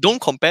 Yeah, you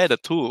don't compare the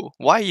two.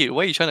 Why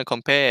you trying to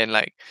compare and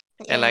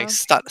like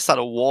start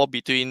a war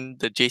between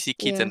the JC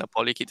kids and the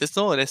poly kids?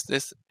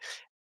 There's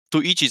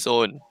to each his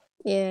own.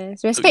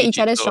 Yes, To respect each each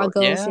other's his own.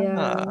 struggles. Yeah.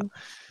 Yeah.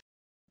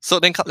 So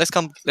then let's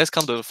come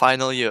to the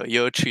final year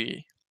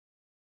 3.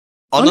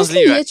 Honestly, Honestly,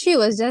 year right? 3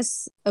 was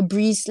just a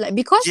breeze, like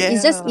because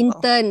it's just Yeah.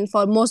 intern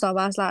for most of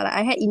us lah. Like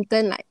I had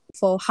intern like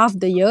for half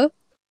the year.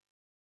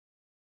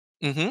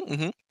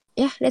 Mm-hmm.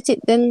 Yeah, that's it.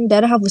 Then the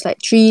other half was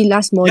like 3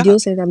 last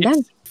modules and I'm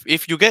done.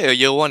 If you get your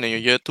year 1 and your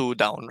year 2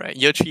 down, right?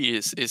 Year 3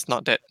 is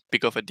not that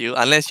big of a deal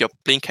unless you're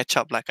playing catch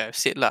up, like I've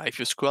said lah. If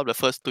you screw up the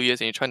first 2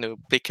 years and you're trying to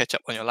play catch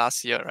up on your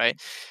last year, right?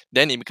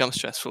 Then it becomes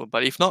stressful.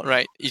 But if not,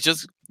 right, you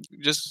just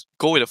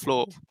go with the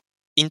flow.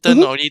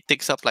 Intern already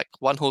takes up like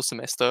 1 whole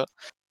semester,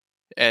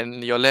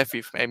 and you're left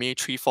with maybe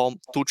 3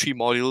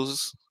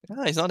 modules.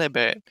 Yeah, it's not that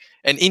bad.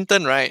 And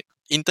intern, right?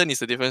 Intern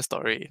is a different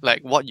story.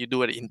 Like what you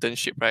do at the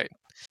internship, right?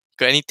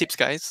 Got any tips,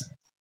 guys?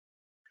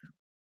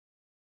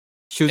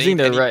 Choosing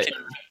the Any right tips?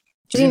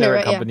 choosing the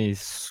right yeah. company is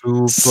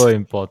super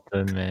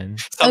important, man.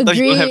 Sometimes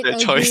you don't have Agreed, that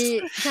choice.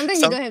 agreed.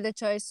 Sometimes you don't have the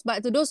choice.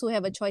 But to those who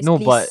have a choice, No,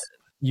 please. but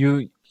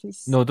you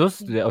please. no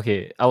those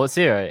okay. I would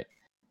say right.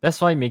 That's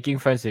why making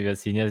friends with your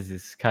seniors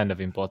is kind of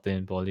important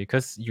in poly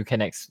because you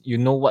can you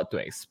know what to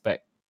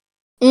expect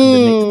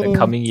the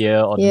coming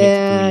year or the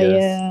next 2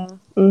 years. Yeah.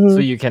 So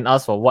you can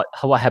ask for what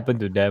happened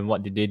to them,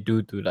 what did they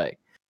do to like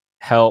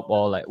help,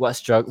 or like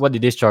what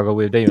did they struggle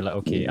with. Then you're like,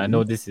 okay, I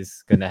know this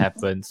is gonna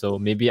happen, so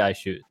maybe I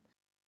should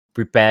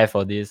prepare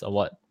for this or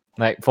what.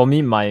 Like for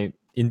me, my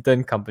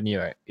intern company,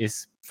 right,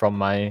 is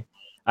from I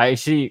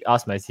actually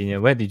asked my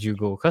senior, where did you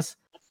go? Because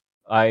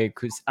I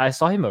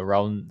saw him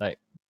around like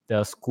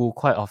the school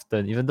quite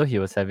often, even though he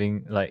was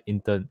having like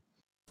intern.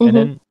 And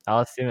then I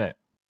asked him like,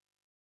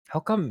 how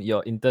come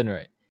your intern,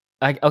 right?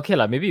 Okay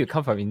lah, maybe you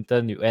come from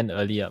intern, you end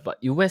earlier, but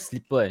you wear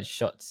slipper and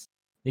shorts.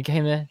 You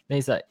came there, then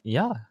he's like,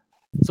 yeah.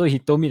 So he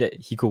told me that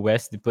he could wear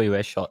slipper, he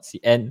wear shorts.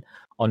 And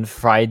on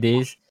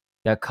Fridays,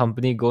 their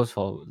company goes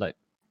for like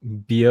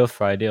beer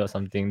Friday or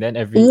something. Then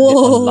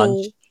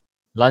on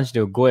lunch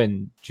they'll go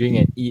and drink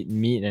and eat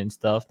meat and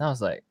stuff. And I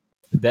was like,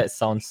 that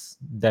sounds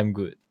damn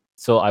good.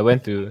 So I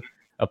went to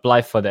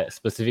apply for that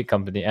specific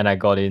company and I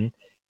got in.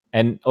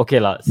 And okay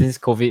lah, since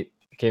COVID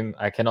came,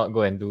 I cannot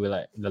go and do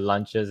like the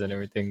lunches and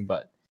everything,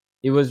 but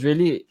it was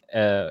really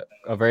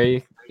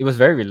it was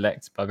very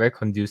relaxed but very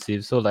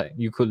conducive. So like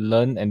you could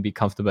learn and be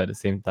comfortable at the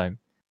same time.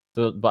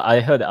 So but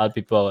I heard that other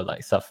people were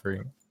like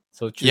suffering.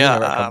 So choosing the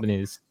right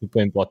company is super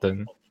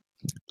important.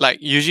 Like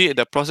usually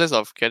the process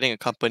of getting a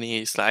company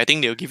is like I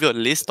think they'll give you a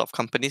list of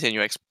companies and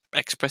you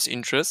express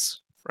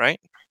interest, right?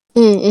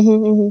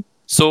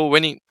 So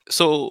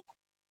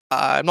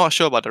I'm not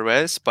sure about the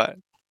rest, but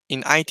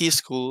in IT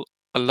school,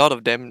 a lot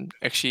of them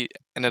actually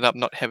ended up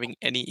not having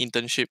any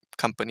internship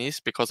companies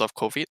because of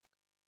COVID,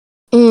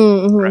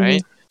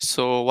 right?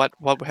 So what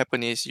will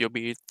happen is you'll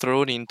be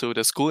thrown into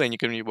the school and you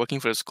can be working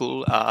for the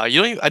school. I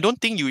don't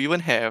think you even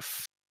have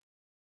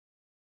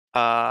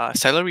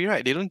salary,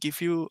 right? They don't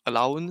give you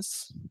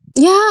allowance.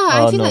 Yeah,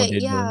 I Oh feel no, like they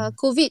yeah, don't.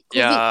 COVID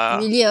Yeah.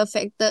 really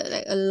affected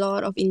like a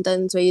lot of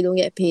interns where you don't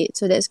get paid.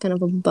 So that's kind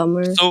of a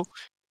bummer. So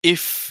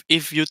if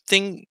you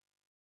think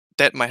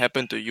that might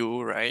happen to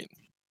you, right?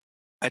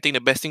 I think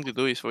the best thing to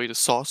do is for you to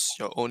source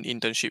your own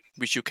internship,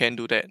 which you can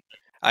do that.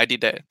 I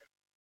did that,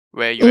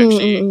 where you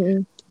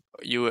actually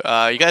you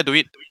gotta do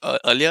it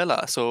earlier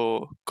lah.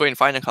 So go and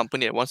find a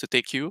company that wants to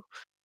take you.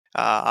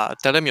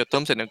 Tell them your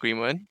terms and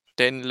agreement.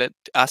 Then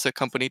ask the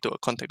company to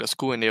contact the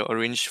school and they'll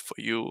arrange for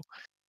you.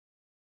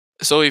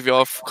 So if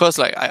you're, cause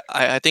like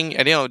I think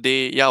at the end of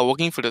the day, yeah,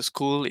 working for the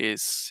school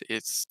is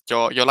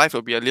your life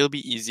will be a little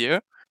bit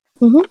easier,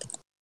 Mhm.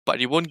 but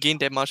you won't gain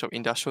that much of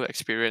industrial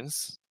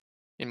experience,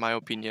 in my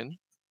opinion.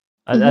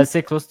 I'd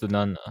say close to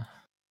none.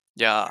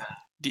 Yeah,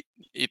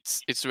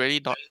 it's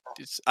really not.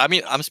 I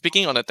mean, I'm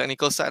speaking on the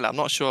technical side. I'm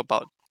not sure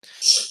about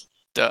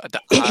the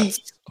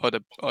arts or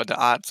the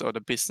arts or the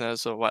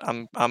business or what.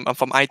 I'm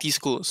from IT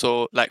school,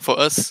 so like for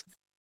us,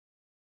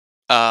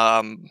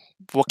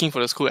 working for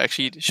the school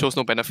actually shows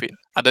no benefit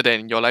other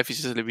than your life is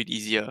just a little bit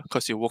easier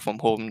because you work from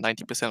home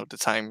 90% of the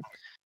time.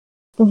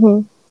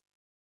 Mhm.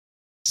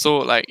 So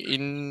like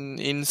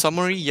in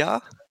summary, yeah,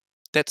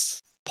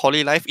 that's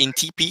poly life in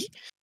TP.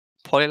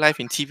 Poly life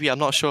in TP. I'm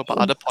not sure about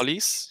other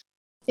polys.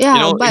 You Yeah,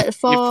 know, but if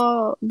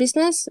for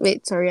business,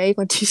 wait, sorry, are you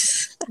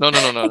confused? no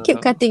I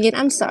keep cutting it.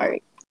 I'm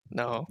sorry.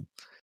 no.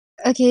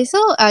 Okay, so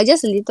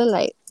just a little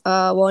like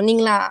warning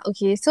lah.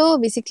 Okay, so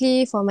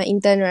basically for my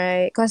intern,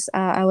 right? Cause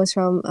I was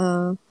from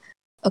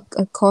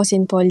a course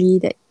in poly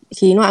that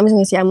okay, you know I'm just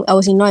gonna say I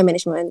was in law and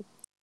management.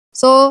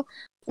 So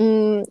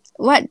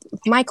what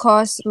my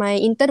course, my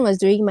intern was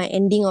during my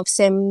ending of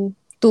sem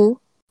 2.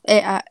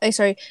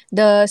 Sorry,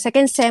 the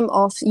second sem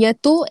of year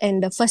 2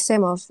 and the first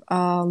sem of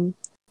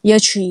year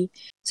 3.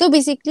 So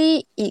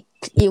basically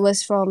it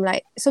was from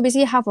like, so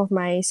basically half of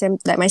my sem,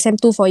 like my sem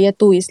 2 for year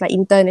 2 is like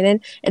intern, and then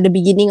at the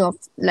beginning of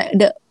like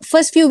the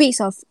first few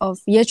weeks of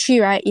year 3,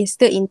 right, is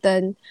still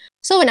intern.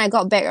 So when I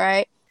got back,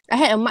 right, I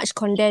had a much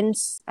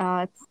condensed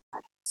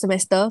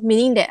semester,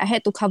 meaning that I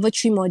had to cover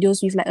 3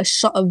 modules with like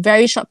a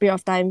very short period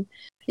of time.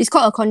 It's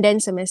called a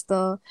condensed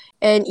semester,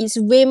 and it's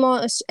way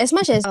more as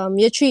much as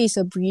year 3 is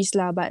a breeze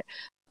lah, but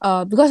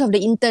because of the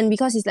intern,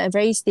 because it's like a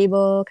very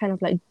stable kind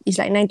of like, it's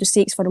like 9 to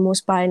 6 for the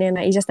most part, and then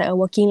like it's just like a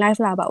working life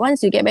lah. But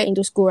once you get back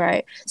into school,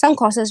 right, some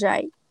courses,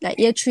 right, like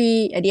year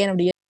 3 at the end of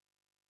the year,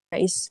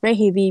 right, is very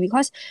heavy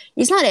because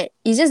it's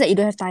just that you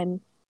don't have time.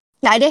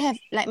 Like I didn't have,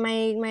 like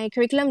my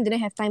curriculum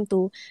didn't have time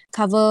to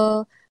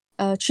cover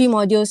 3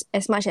 modules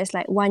as much as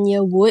like 1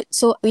 year would.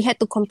 So we had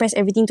to compress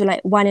everything to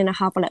like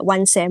 1.5 or like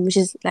 1 sem, which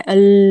is like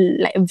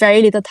a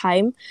very little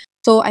time.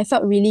 So I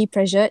felt really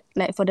pressured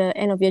like for the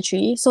end of year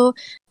 3. So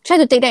try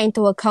to take that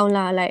into account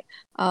lah. Like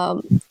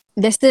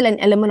there's still an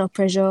element of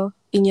pressure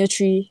in year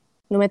 3,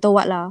 no matter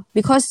what lah.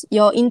 Because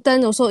your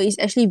intern also is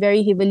actually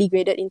very heavily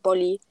graded in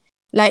poly.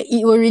 Like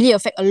it will really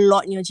affect a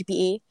lot in your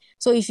GPA.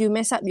 So if you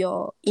mess up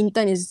your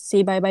intern, is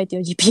say bye bye to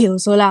your GPA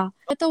also lah.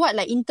 No matter what,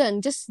 like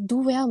intern, just do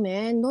well,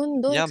 man.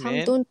 Yeah,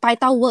 man. Don't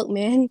paitao work,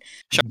 man.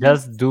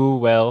 Just do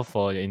well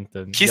for your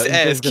intern. Kiss Your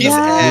intern's ass, gonna kiss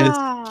ass,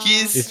 Yeah.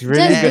 kiss It's really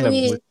Just do gonna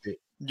it. boost it.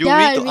 You Yeah,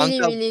 need to really,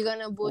 angkat. really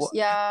gonna boost.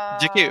 Yeah.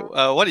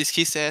 JK, what is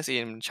kiss ass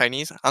in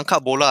Chinese?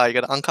 Angkat bola. You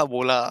gotta angkat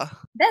bola.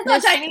 That's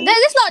not Chinese.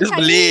 That's not That's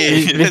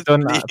Malay. Chinese.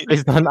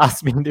 Please don't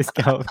ask me this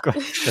kind of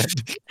question.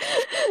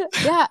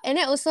 Yeah,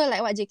 and then also like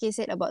what JK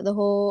said about the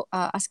whole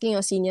asking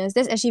your seniors,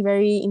 that's actually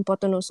very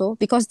important also,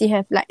 because they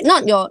have like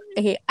not your,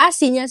 okay, ask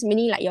seniors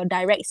meaning like your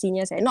direct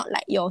seniors and not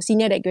like your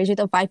senior that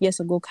graduated 5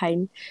 years ago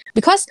kind,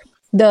 because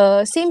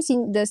the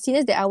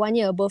seniors that are 1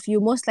 year above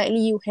you, most likely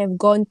you have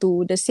gone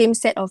to the same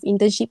set of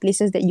internship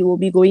places that you will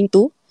be going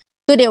to,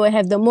 so they will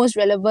have the most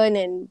relevant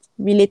and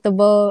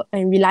relatable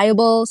and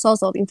reliable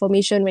source of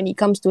information when it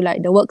comes to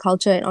like the work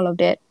culture and all of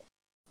that.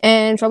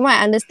 And from what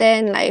I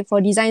understand, like for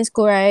design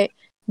school, right,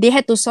 they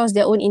had to source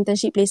their own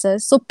internship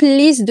places. So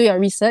please do your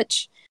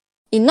research.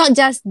 In not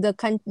just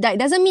that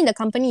doesn't mean the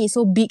company is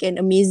so big and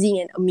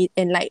amazing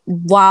and like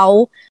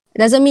wow. It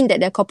doesn't mean that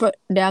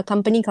their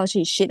company culture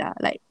is shit.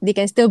 Like they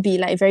can still be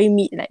like very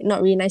like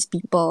not really nice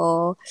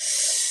people.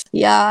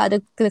 Yeah,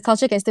 the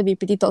culture can still be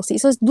pretty toxic.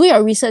 So do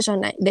your research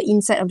on like the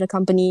inside of the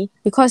company,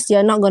 because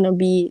you're not gonna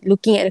be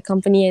looking at the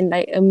company and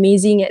like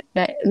amazing at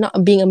like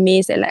not being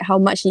amazed at like how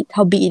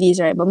big it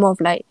is, right? But more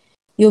of like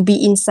you'll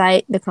be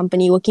inside the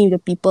company working with the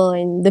people,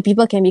 and the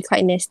people can be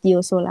quite nasty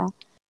also lah.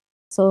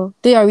 So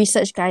do your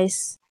research,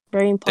 guys.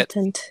 Very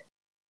important.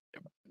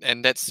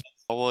 And that's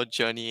our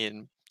journey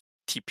in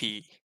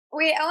TP.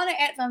 Wait, I want to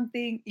add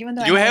something. Even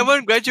though You I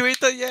haven't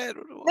graduated yet.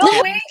 No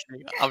Okay, way.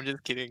 I'm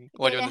just kidding.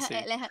 What do you want to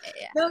say?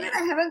 No, because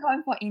I haven't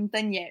gone for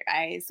intern yet,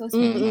 right? So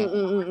speaking of, I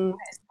have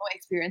no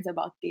experience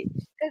about it,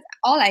 because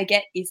all I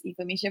get is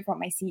information from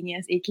my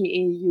seniors, aka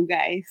you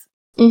guys,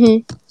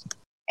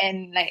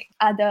 and like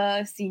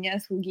other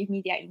seniors who give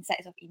me their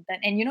insights of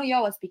intern. And you know,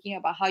 y'all was speaking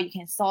about how you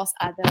can source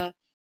other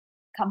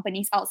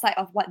companies outside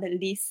of what the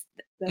list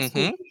the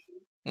school gives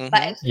you.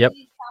 But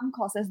actually, some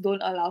courses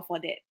don't allow for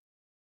that.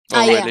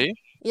 Oh, yeah. really?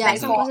 Yeah, Like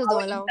some for courses our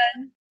don't allow.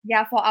 intern,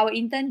 for our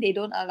intern, they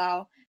don't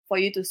allow for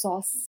you to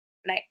source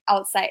like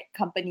outside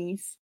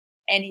companies,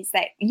 and it's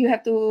like you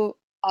have to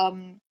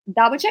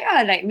double check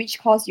like which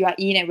course you are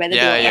in and whether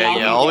they will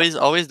allow you.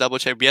 Always double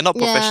check. We are not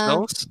Yeah.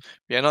 professionals.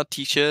 We are not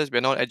teachers. We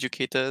are not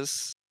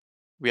educators.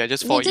 We are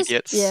just four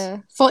idiots.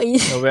 For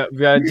No,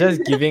 we are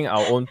just giving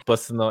our own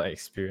personal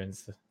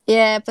experience.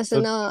 yeah, So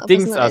personal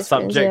things personal are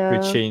experience, subject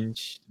to yeah.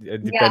 change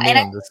depending and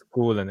on the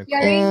school and the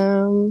course.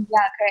 Hearing,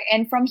 correct.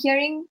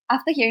 And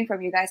after hearing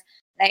from you guys,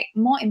 like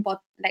more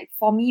important, like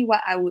for me,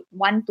 what I would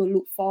want to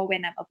look for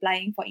when I'm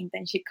applying for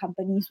internship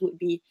companies would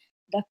be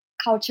the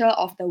culture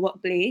of the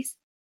workplace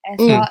as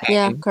well.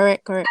 Yeah,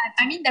 correct.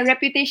 I mean, the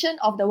reputation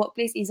of the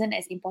workplace isn't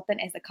as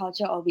important as the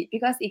culture of it,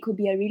 because it could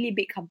be a really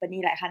big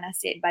company like Hannah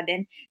said, but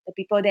then the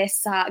people there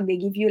suck. They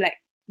give you like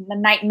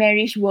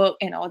nightmarish work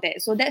and all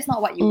that. So that's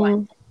not what you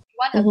want. You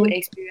want a good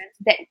experience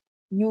that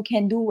you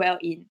can do well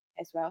in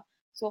as well.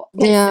 So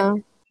that's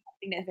something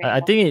that's very I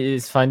important. think it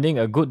is finding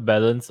a good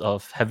balance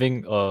of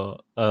having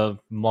a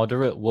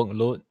moderate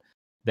workload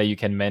that you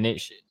can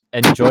manage,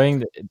 enjoying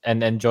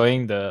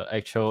the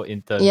actual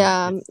intern.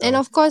 And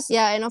of course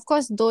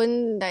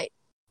don't like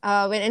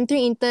when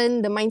entering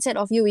intern, the mindset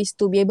of you is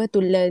to be able to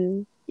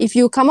learn. If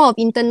you come out of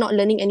intern not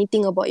learning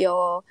anything about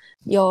your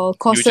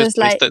courses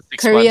like wasted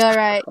 6 career, months.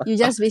 right? You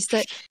just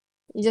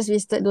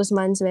wasted those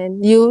months,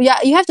 man. You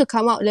have to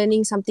come out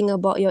learning something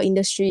about your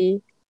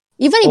industry.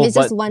 Even if it's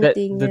just one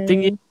thing. The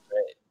thing is,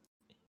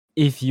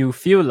 if you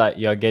feel like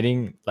you're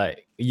getting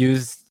like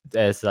used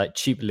as like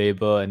cheap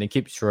labor and they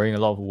keep throwing a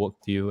lot of work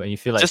to you and you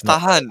feel like Just it's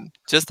not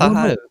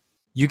tahan. No,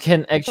 you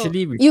can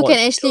actually report. You can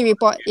actually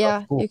report.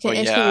 your school. You can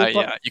actually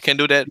report. Yeah, you can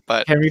do that,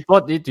 but You can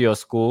report it to your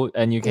school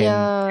and you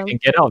can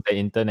get out of the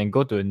intern and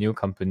go to a new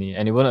company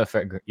and it won't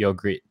affect your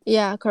grade.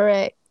 Yeah,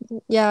 correct.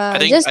 Yeah, I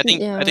think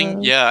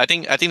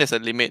there's a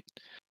limit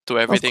to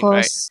everything, of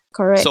course, right?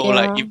 correct. So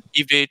like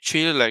if they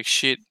treat you like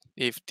shit,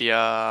 if they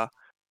are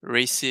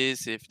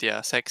racist, if they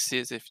are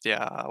sexist, if they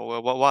are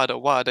what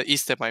are the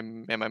east am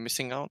I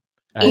missing out?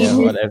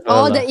 Whatever.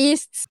 All the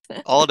east.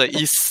 All the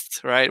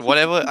east, right?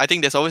 Whatever. I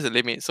think there's always a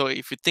limit. So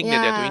if you think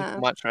that they're doing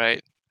too much,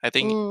 right? I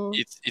think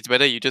it's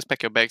better you just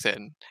pack your bags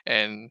and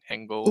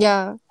go.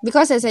 Yeah,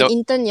 because as an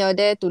intern, you're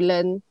there to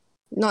learn,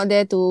 not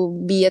there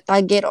to be a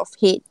target of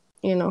hate,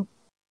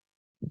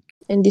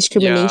 and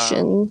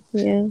discrimination.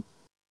 Yeah.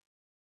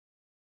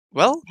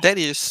 Well, that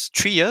is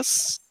 3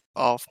 years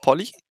of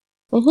poly.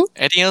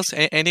 Anything else?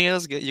 Anything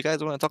else you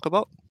guys want to talk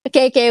about?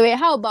 Okay. Wait.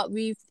 How about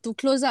to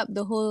close up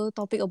the whole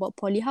topic about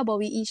poly? How about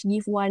we each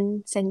give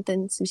one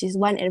sentence, which is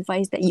one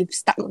advice that you've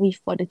stuck with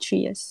for the 3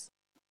 years?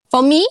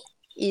 For me,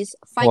 is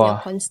find your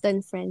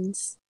constant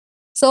friends.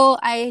 So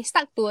I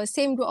stuck to a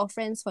same group of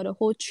friends for the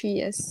whole 3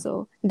 years.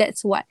 So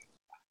that's what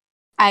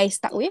I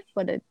stuck with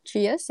for the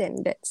 3 years,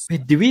 and that's.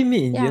 Wait, did we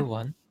meet in year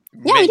one?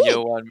 Yeah, we did.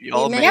 Year one. We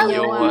all met in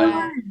year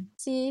one.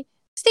 See,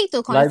 stick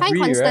to find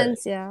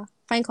constants. Right? Yeah,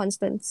 find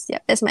constants. Yeah,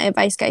 that's my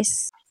advice,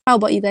 guys. How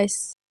about you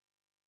guys?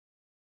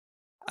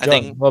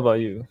 John, what about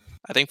you?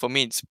 I think for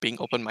me it's being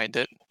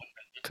open-minded,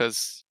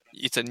 because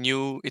it's a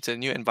new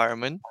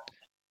environment.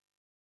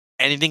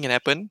 Anything can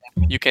happen.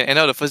 You can end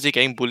up the first day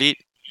getting bullied.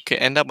 You can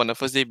end up on the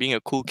first day being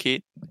a cool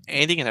kid.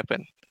 Anything can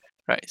happen,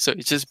 right? So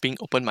it's just being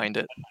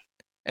open-minded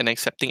and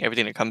accepting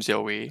everything that comes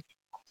your way.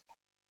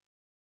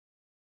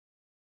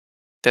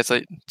 That's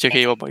it.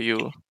 JK, what about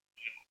you?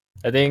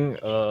 I think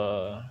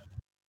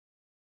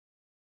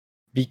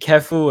be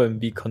careful and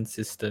be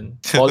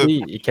consistent.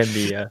 Poly, it can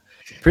be a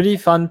pretty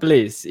fun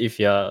place if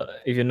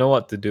you know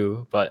what to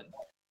do, but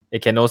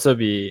it can also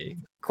be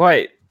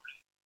quite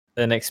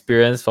an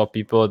experience for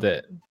people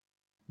that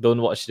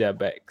don't watch their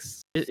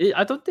backs.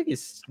 I don't think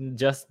it's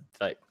just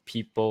like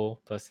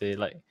people per se.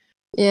 Like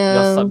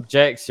your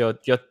subjects, your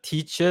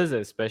teachers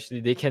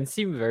especially, they can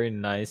seem very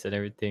nice and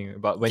everything,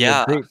 but when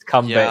your grades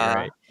come back,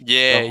 right?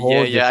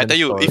 I tell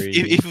you,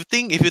 if you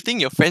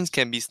think your friends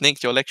can be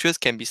snakes, your lecturers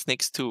can be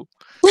snakes too.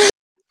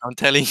 I'm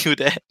telling you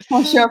that.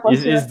 For sure.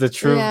 It's the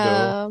truth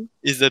though.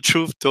 It's the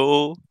truth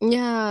though.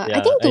 Yeah.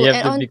 I think you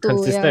have to be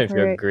consistent with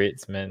your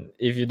grades, man.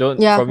 If you don't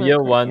from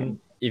year one,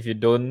 if you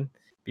don't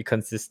be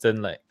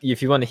consistent, like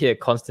if you want to hit a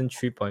constant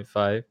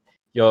 3.5,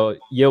 your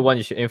year one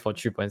you should aim for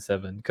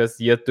 3.7 because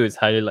year 2 is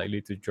highly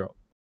likely to drop.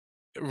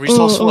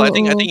 Resourceful. I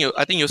think you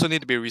also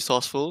need to be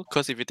resourceful,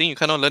 because if you think you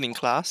cannot learn in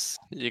class,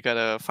 you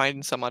gotta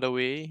find some other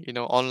way.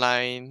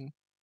 Online.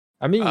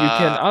 I mean, you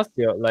can ask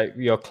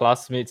your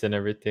classmates and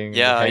everything.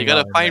 Yeah, you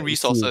gotta find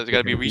resources. You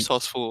gotta be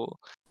resourceful.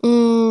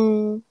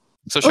 So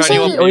also,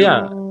 Sharni, what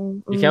about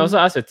you? You can also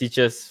ask your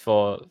teachers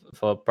for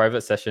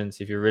private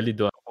sessions if you really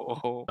don't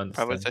understand.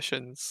 Private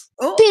sessions.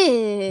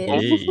 Hey.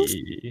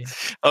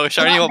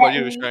 Sharni, what about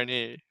you?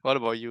 Sharni, what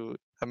about you?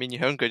 I mean, you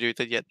haven't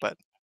graduated yet, but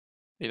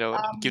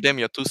give them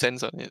your 2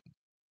 cents on it.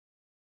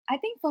 I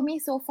think for me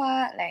so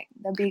far, like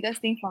the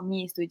biggest thing for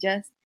me is to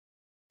just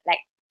like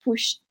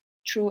push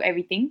through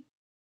everything.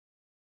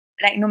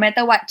 Like no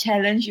matter what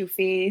challenge you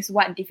face,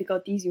 what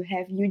difficulties you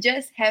have, you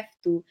just have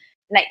to,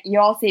 like you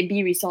all say,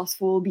 be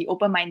resourceful, be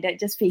open-minded,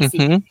 just face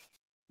it.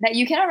 Like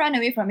you cannot run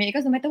away from it,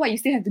 because no matter what, you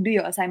still have to do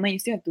your assignment, you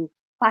still have to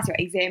pass your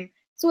exam.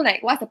 So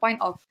like, what's the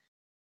point of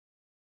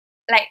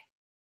like,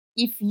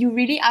 if you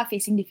really are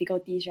facing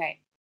difficulties, right?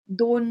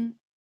 Don't,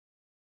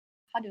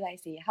 how do I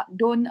say?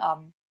 Don't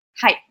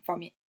hide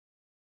from it.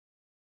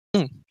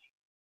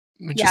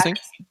 Interesting.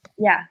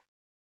 Yeah.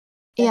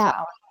 That's Yeah. what I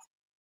want.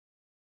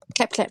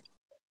 Clap.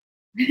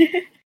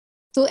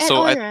 To add So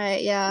on, I-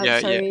 right? Yeah, Yeah,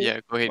 sorry. yeah.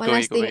 Go ahead. One Go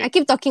ahead. last Go thing. ahead. I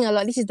keep talking a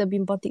lot. This is the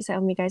bimbotic side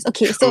of me, guys.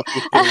 Okay, so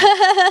Cool.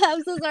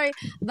 I'm so sorry.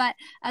 But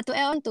to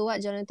add on to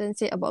what Jonathan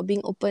said about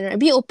being open, right?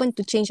 Be open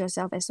to change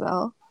yourself as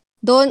well.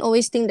 Don't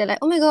always think that like,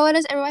 oh my god, why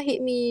does everyone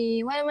hate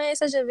me? Why am I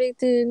such a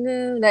victim?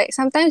 No. Like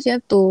sometimes you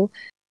have to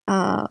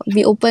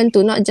be open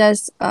to not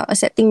just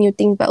accepting new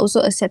things, but also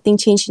accepting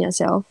change in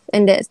yourself.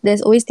 And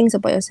there's always things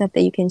about yourself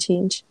that you can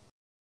change.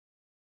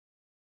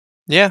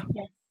 Yeah.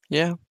 Yes.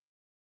 Yeah.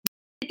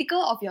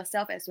 Critical of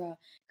yourself as well.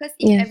 Because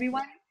if Yeah.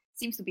 everyone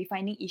seems to be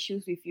finding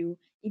issues with you,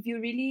 if you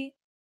really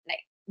like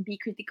be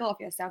critical of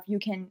yourself, you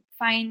can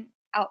find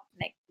out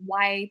like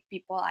why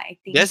people are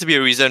acting. There has to be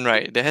a reason,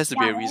 right? There has to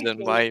be Yeah, a there has to reason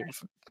be a why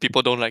reason.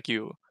 people don't like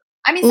you.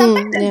 I mean,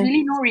 sometimes there's yeah.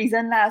 really no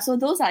reason lah. So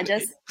those are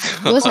just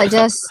Those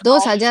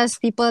are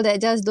just people that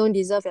just don't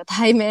deserve your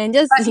time, man.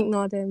 Just But-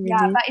 ignore them.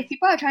 yeah. Really. But if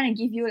people are trying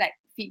to give you like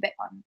feedback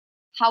on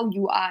how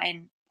you are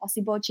and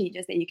possible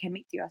changes that you can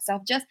make to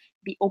yourself, just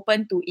be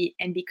open to it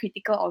and be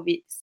critical of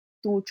it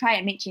to try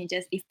and make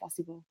changes if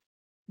possible.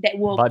 That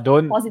will But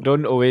don't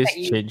positively always affect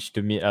you. change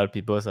to meet other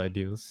people's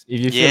ideals. If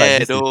you feel like Yeah,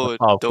 this is a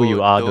part of who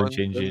you are, don't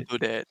change it. do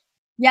that.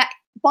 Yeah,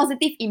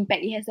 positive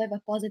impact. It has to have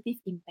a positive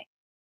impact.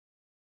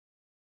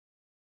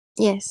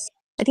 Yes.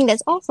 I think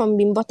that's all from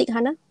Bimbotic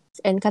Hana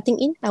and cutting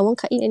in. I won't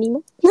cut in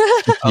anymore.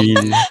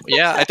 Deal.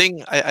 Yeah, I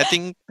think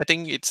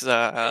it's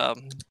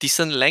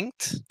decent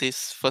length,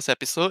 this first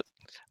episode.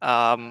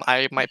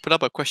 I might put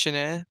up a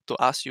questionnaire to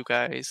ask you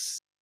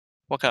guys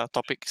what kind of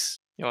topics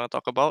you want to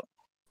talk about.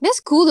 That's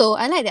cool though.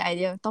 I like the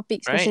idea.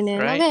 Topics, Right, questionnaire.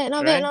 right,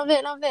 Not bad.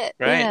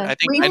 Right? Yeah. I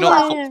think We I do know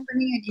our for,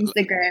 opening on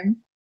Instagram.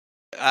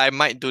 I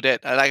might do that.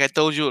 Like I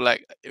told you,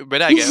 like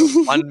whether I get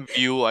 1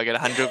 view or I get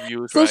 100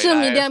 views, Social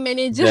right? media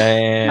manager.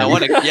 I Damn.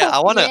 want to. Yeah, I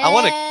want to. Yes.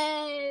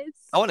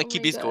 I want to Oh keep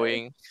my this God.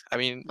 going. I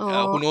mean,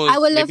 Oh, who knows? I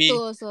would love Maybe to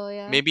also,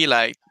 yeah. maybe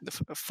like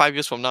 5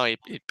 years from now, it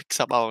picks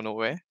up out of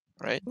nowhere,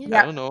 right?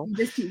 Yeah. I don't know. You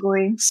just keep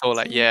going. So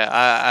like, So- yeah,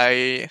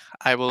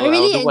 I will. I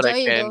really I'll do what I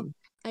enjoy it can. though.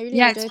 I really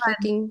Yeah, it's enjoy fun.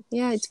 talking.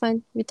 Yeah, it's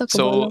fun. We talk about a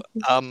So lot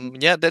of things.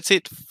 yeah, that's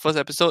it. First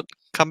episode.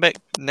 Come back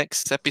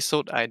next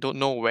episode. I don't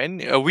know when.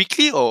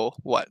 Weekly or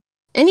what?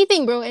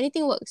 Anything, bro.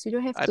 Anything works. You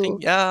don't have I to.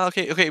 think yeah.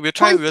 Okay. We'll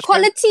try.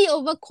 Quality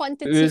over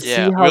quantity. We'll see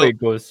Yeah, how we'll- it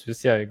goes. We'll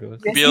see how it goes.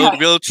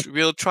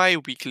 We'll try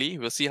weekly.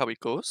 We'll see how it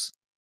goes.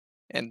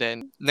 And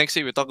then next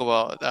week we'll talk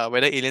about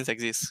whether aliens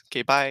exist.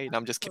 Okay, bye. No,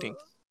 I'm just kidding.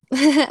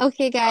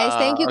 Okay, guys.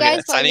 Thank you Okay,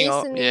 guys for signing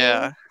off. listening.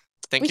 Yeah.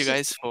 Thank you Wish-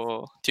 guys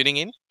for tuning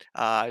in.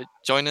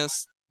 Join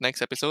us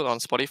next episode on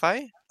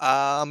Spotify.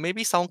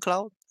 Maybe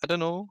SoundCloud. I don't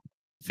know.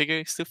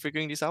 Still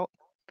figuring this out.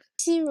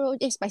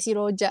 Spicy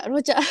rojak.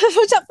 Rojak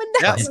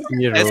pedas.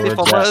 Yeah. Spicy That's it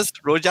from rojak. us.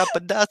 Roja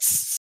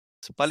Pedas.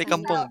 Balik Signing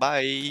kampung.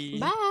 Bye.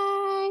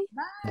 Bye.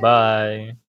 Bye.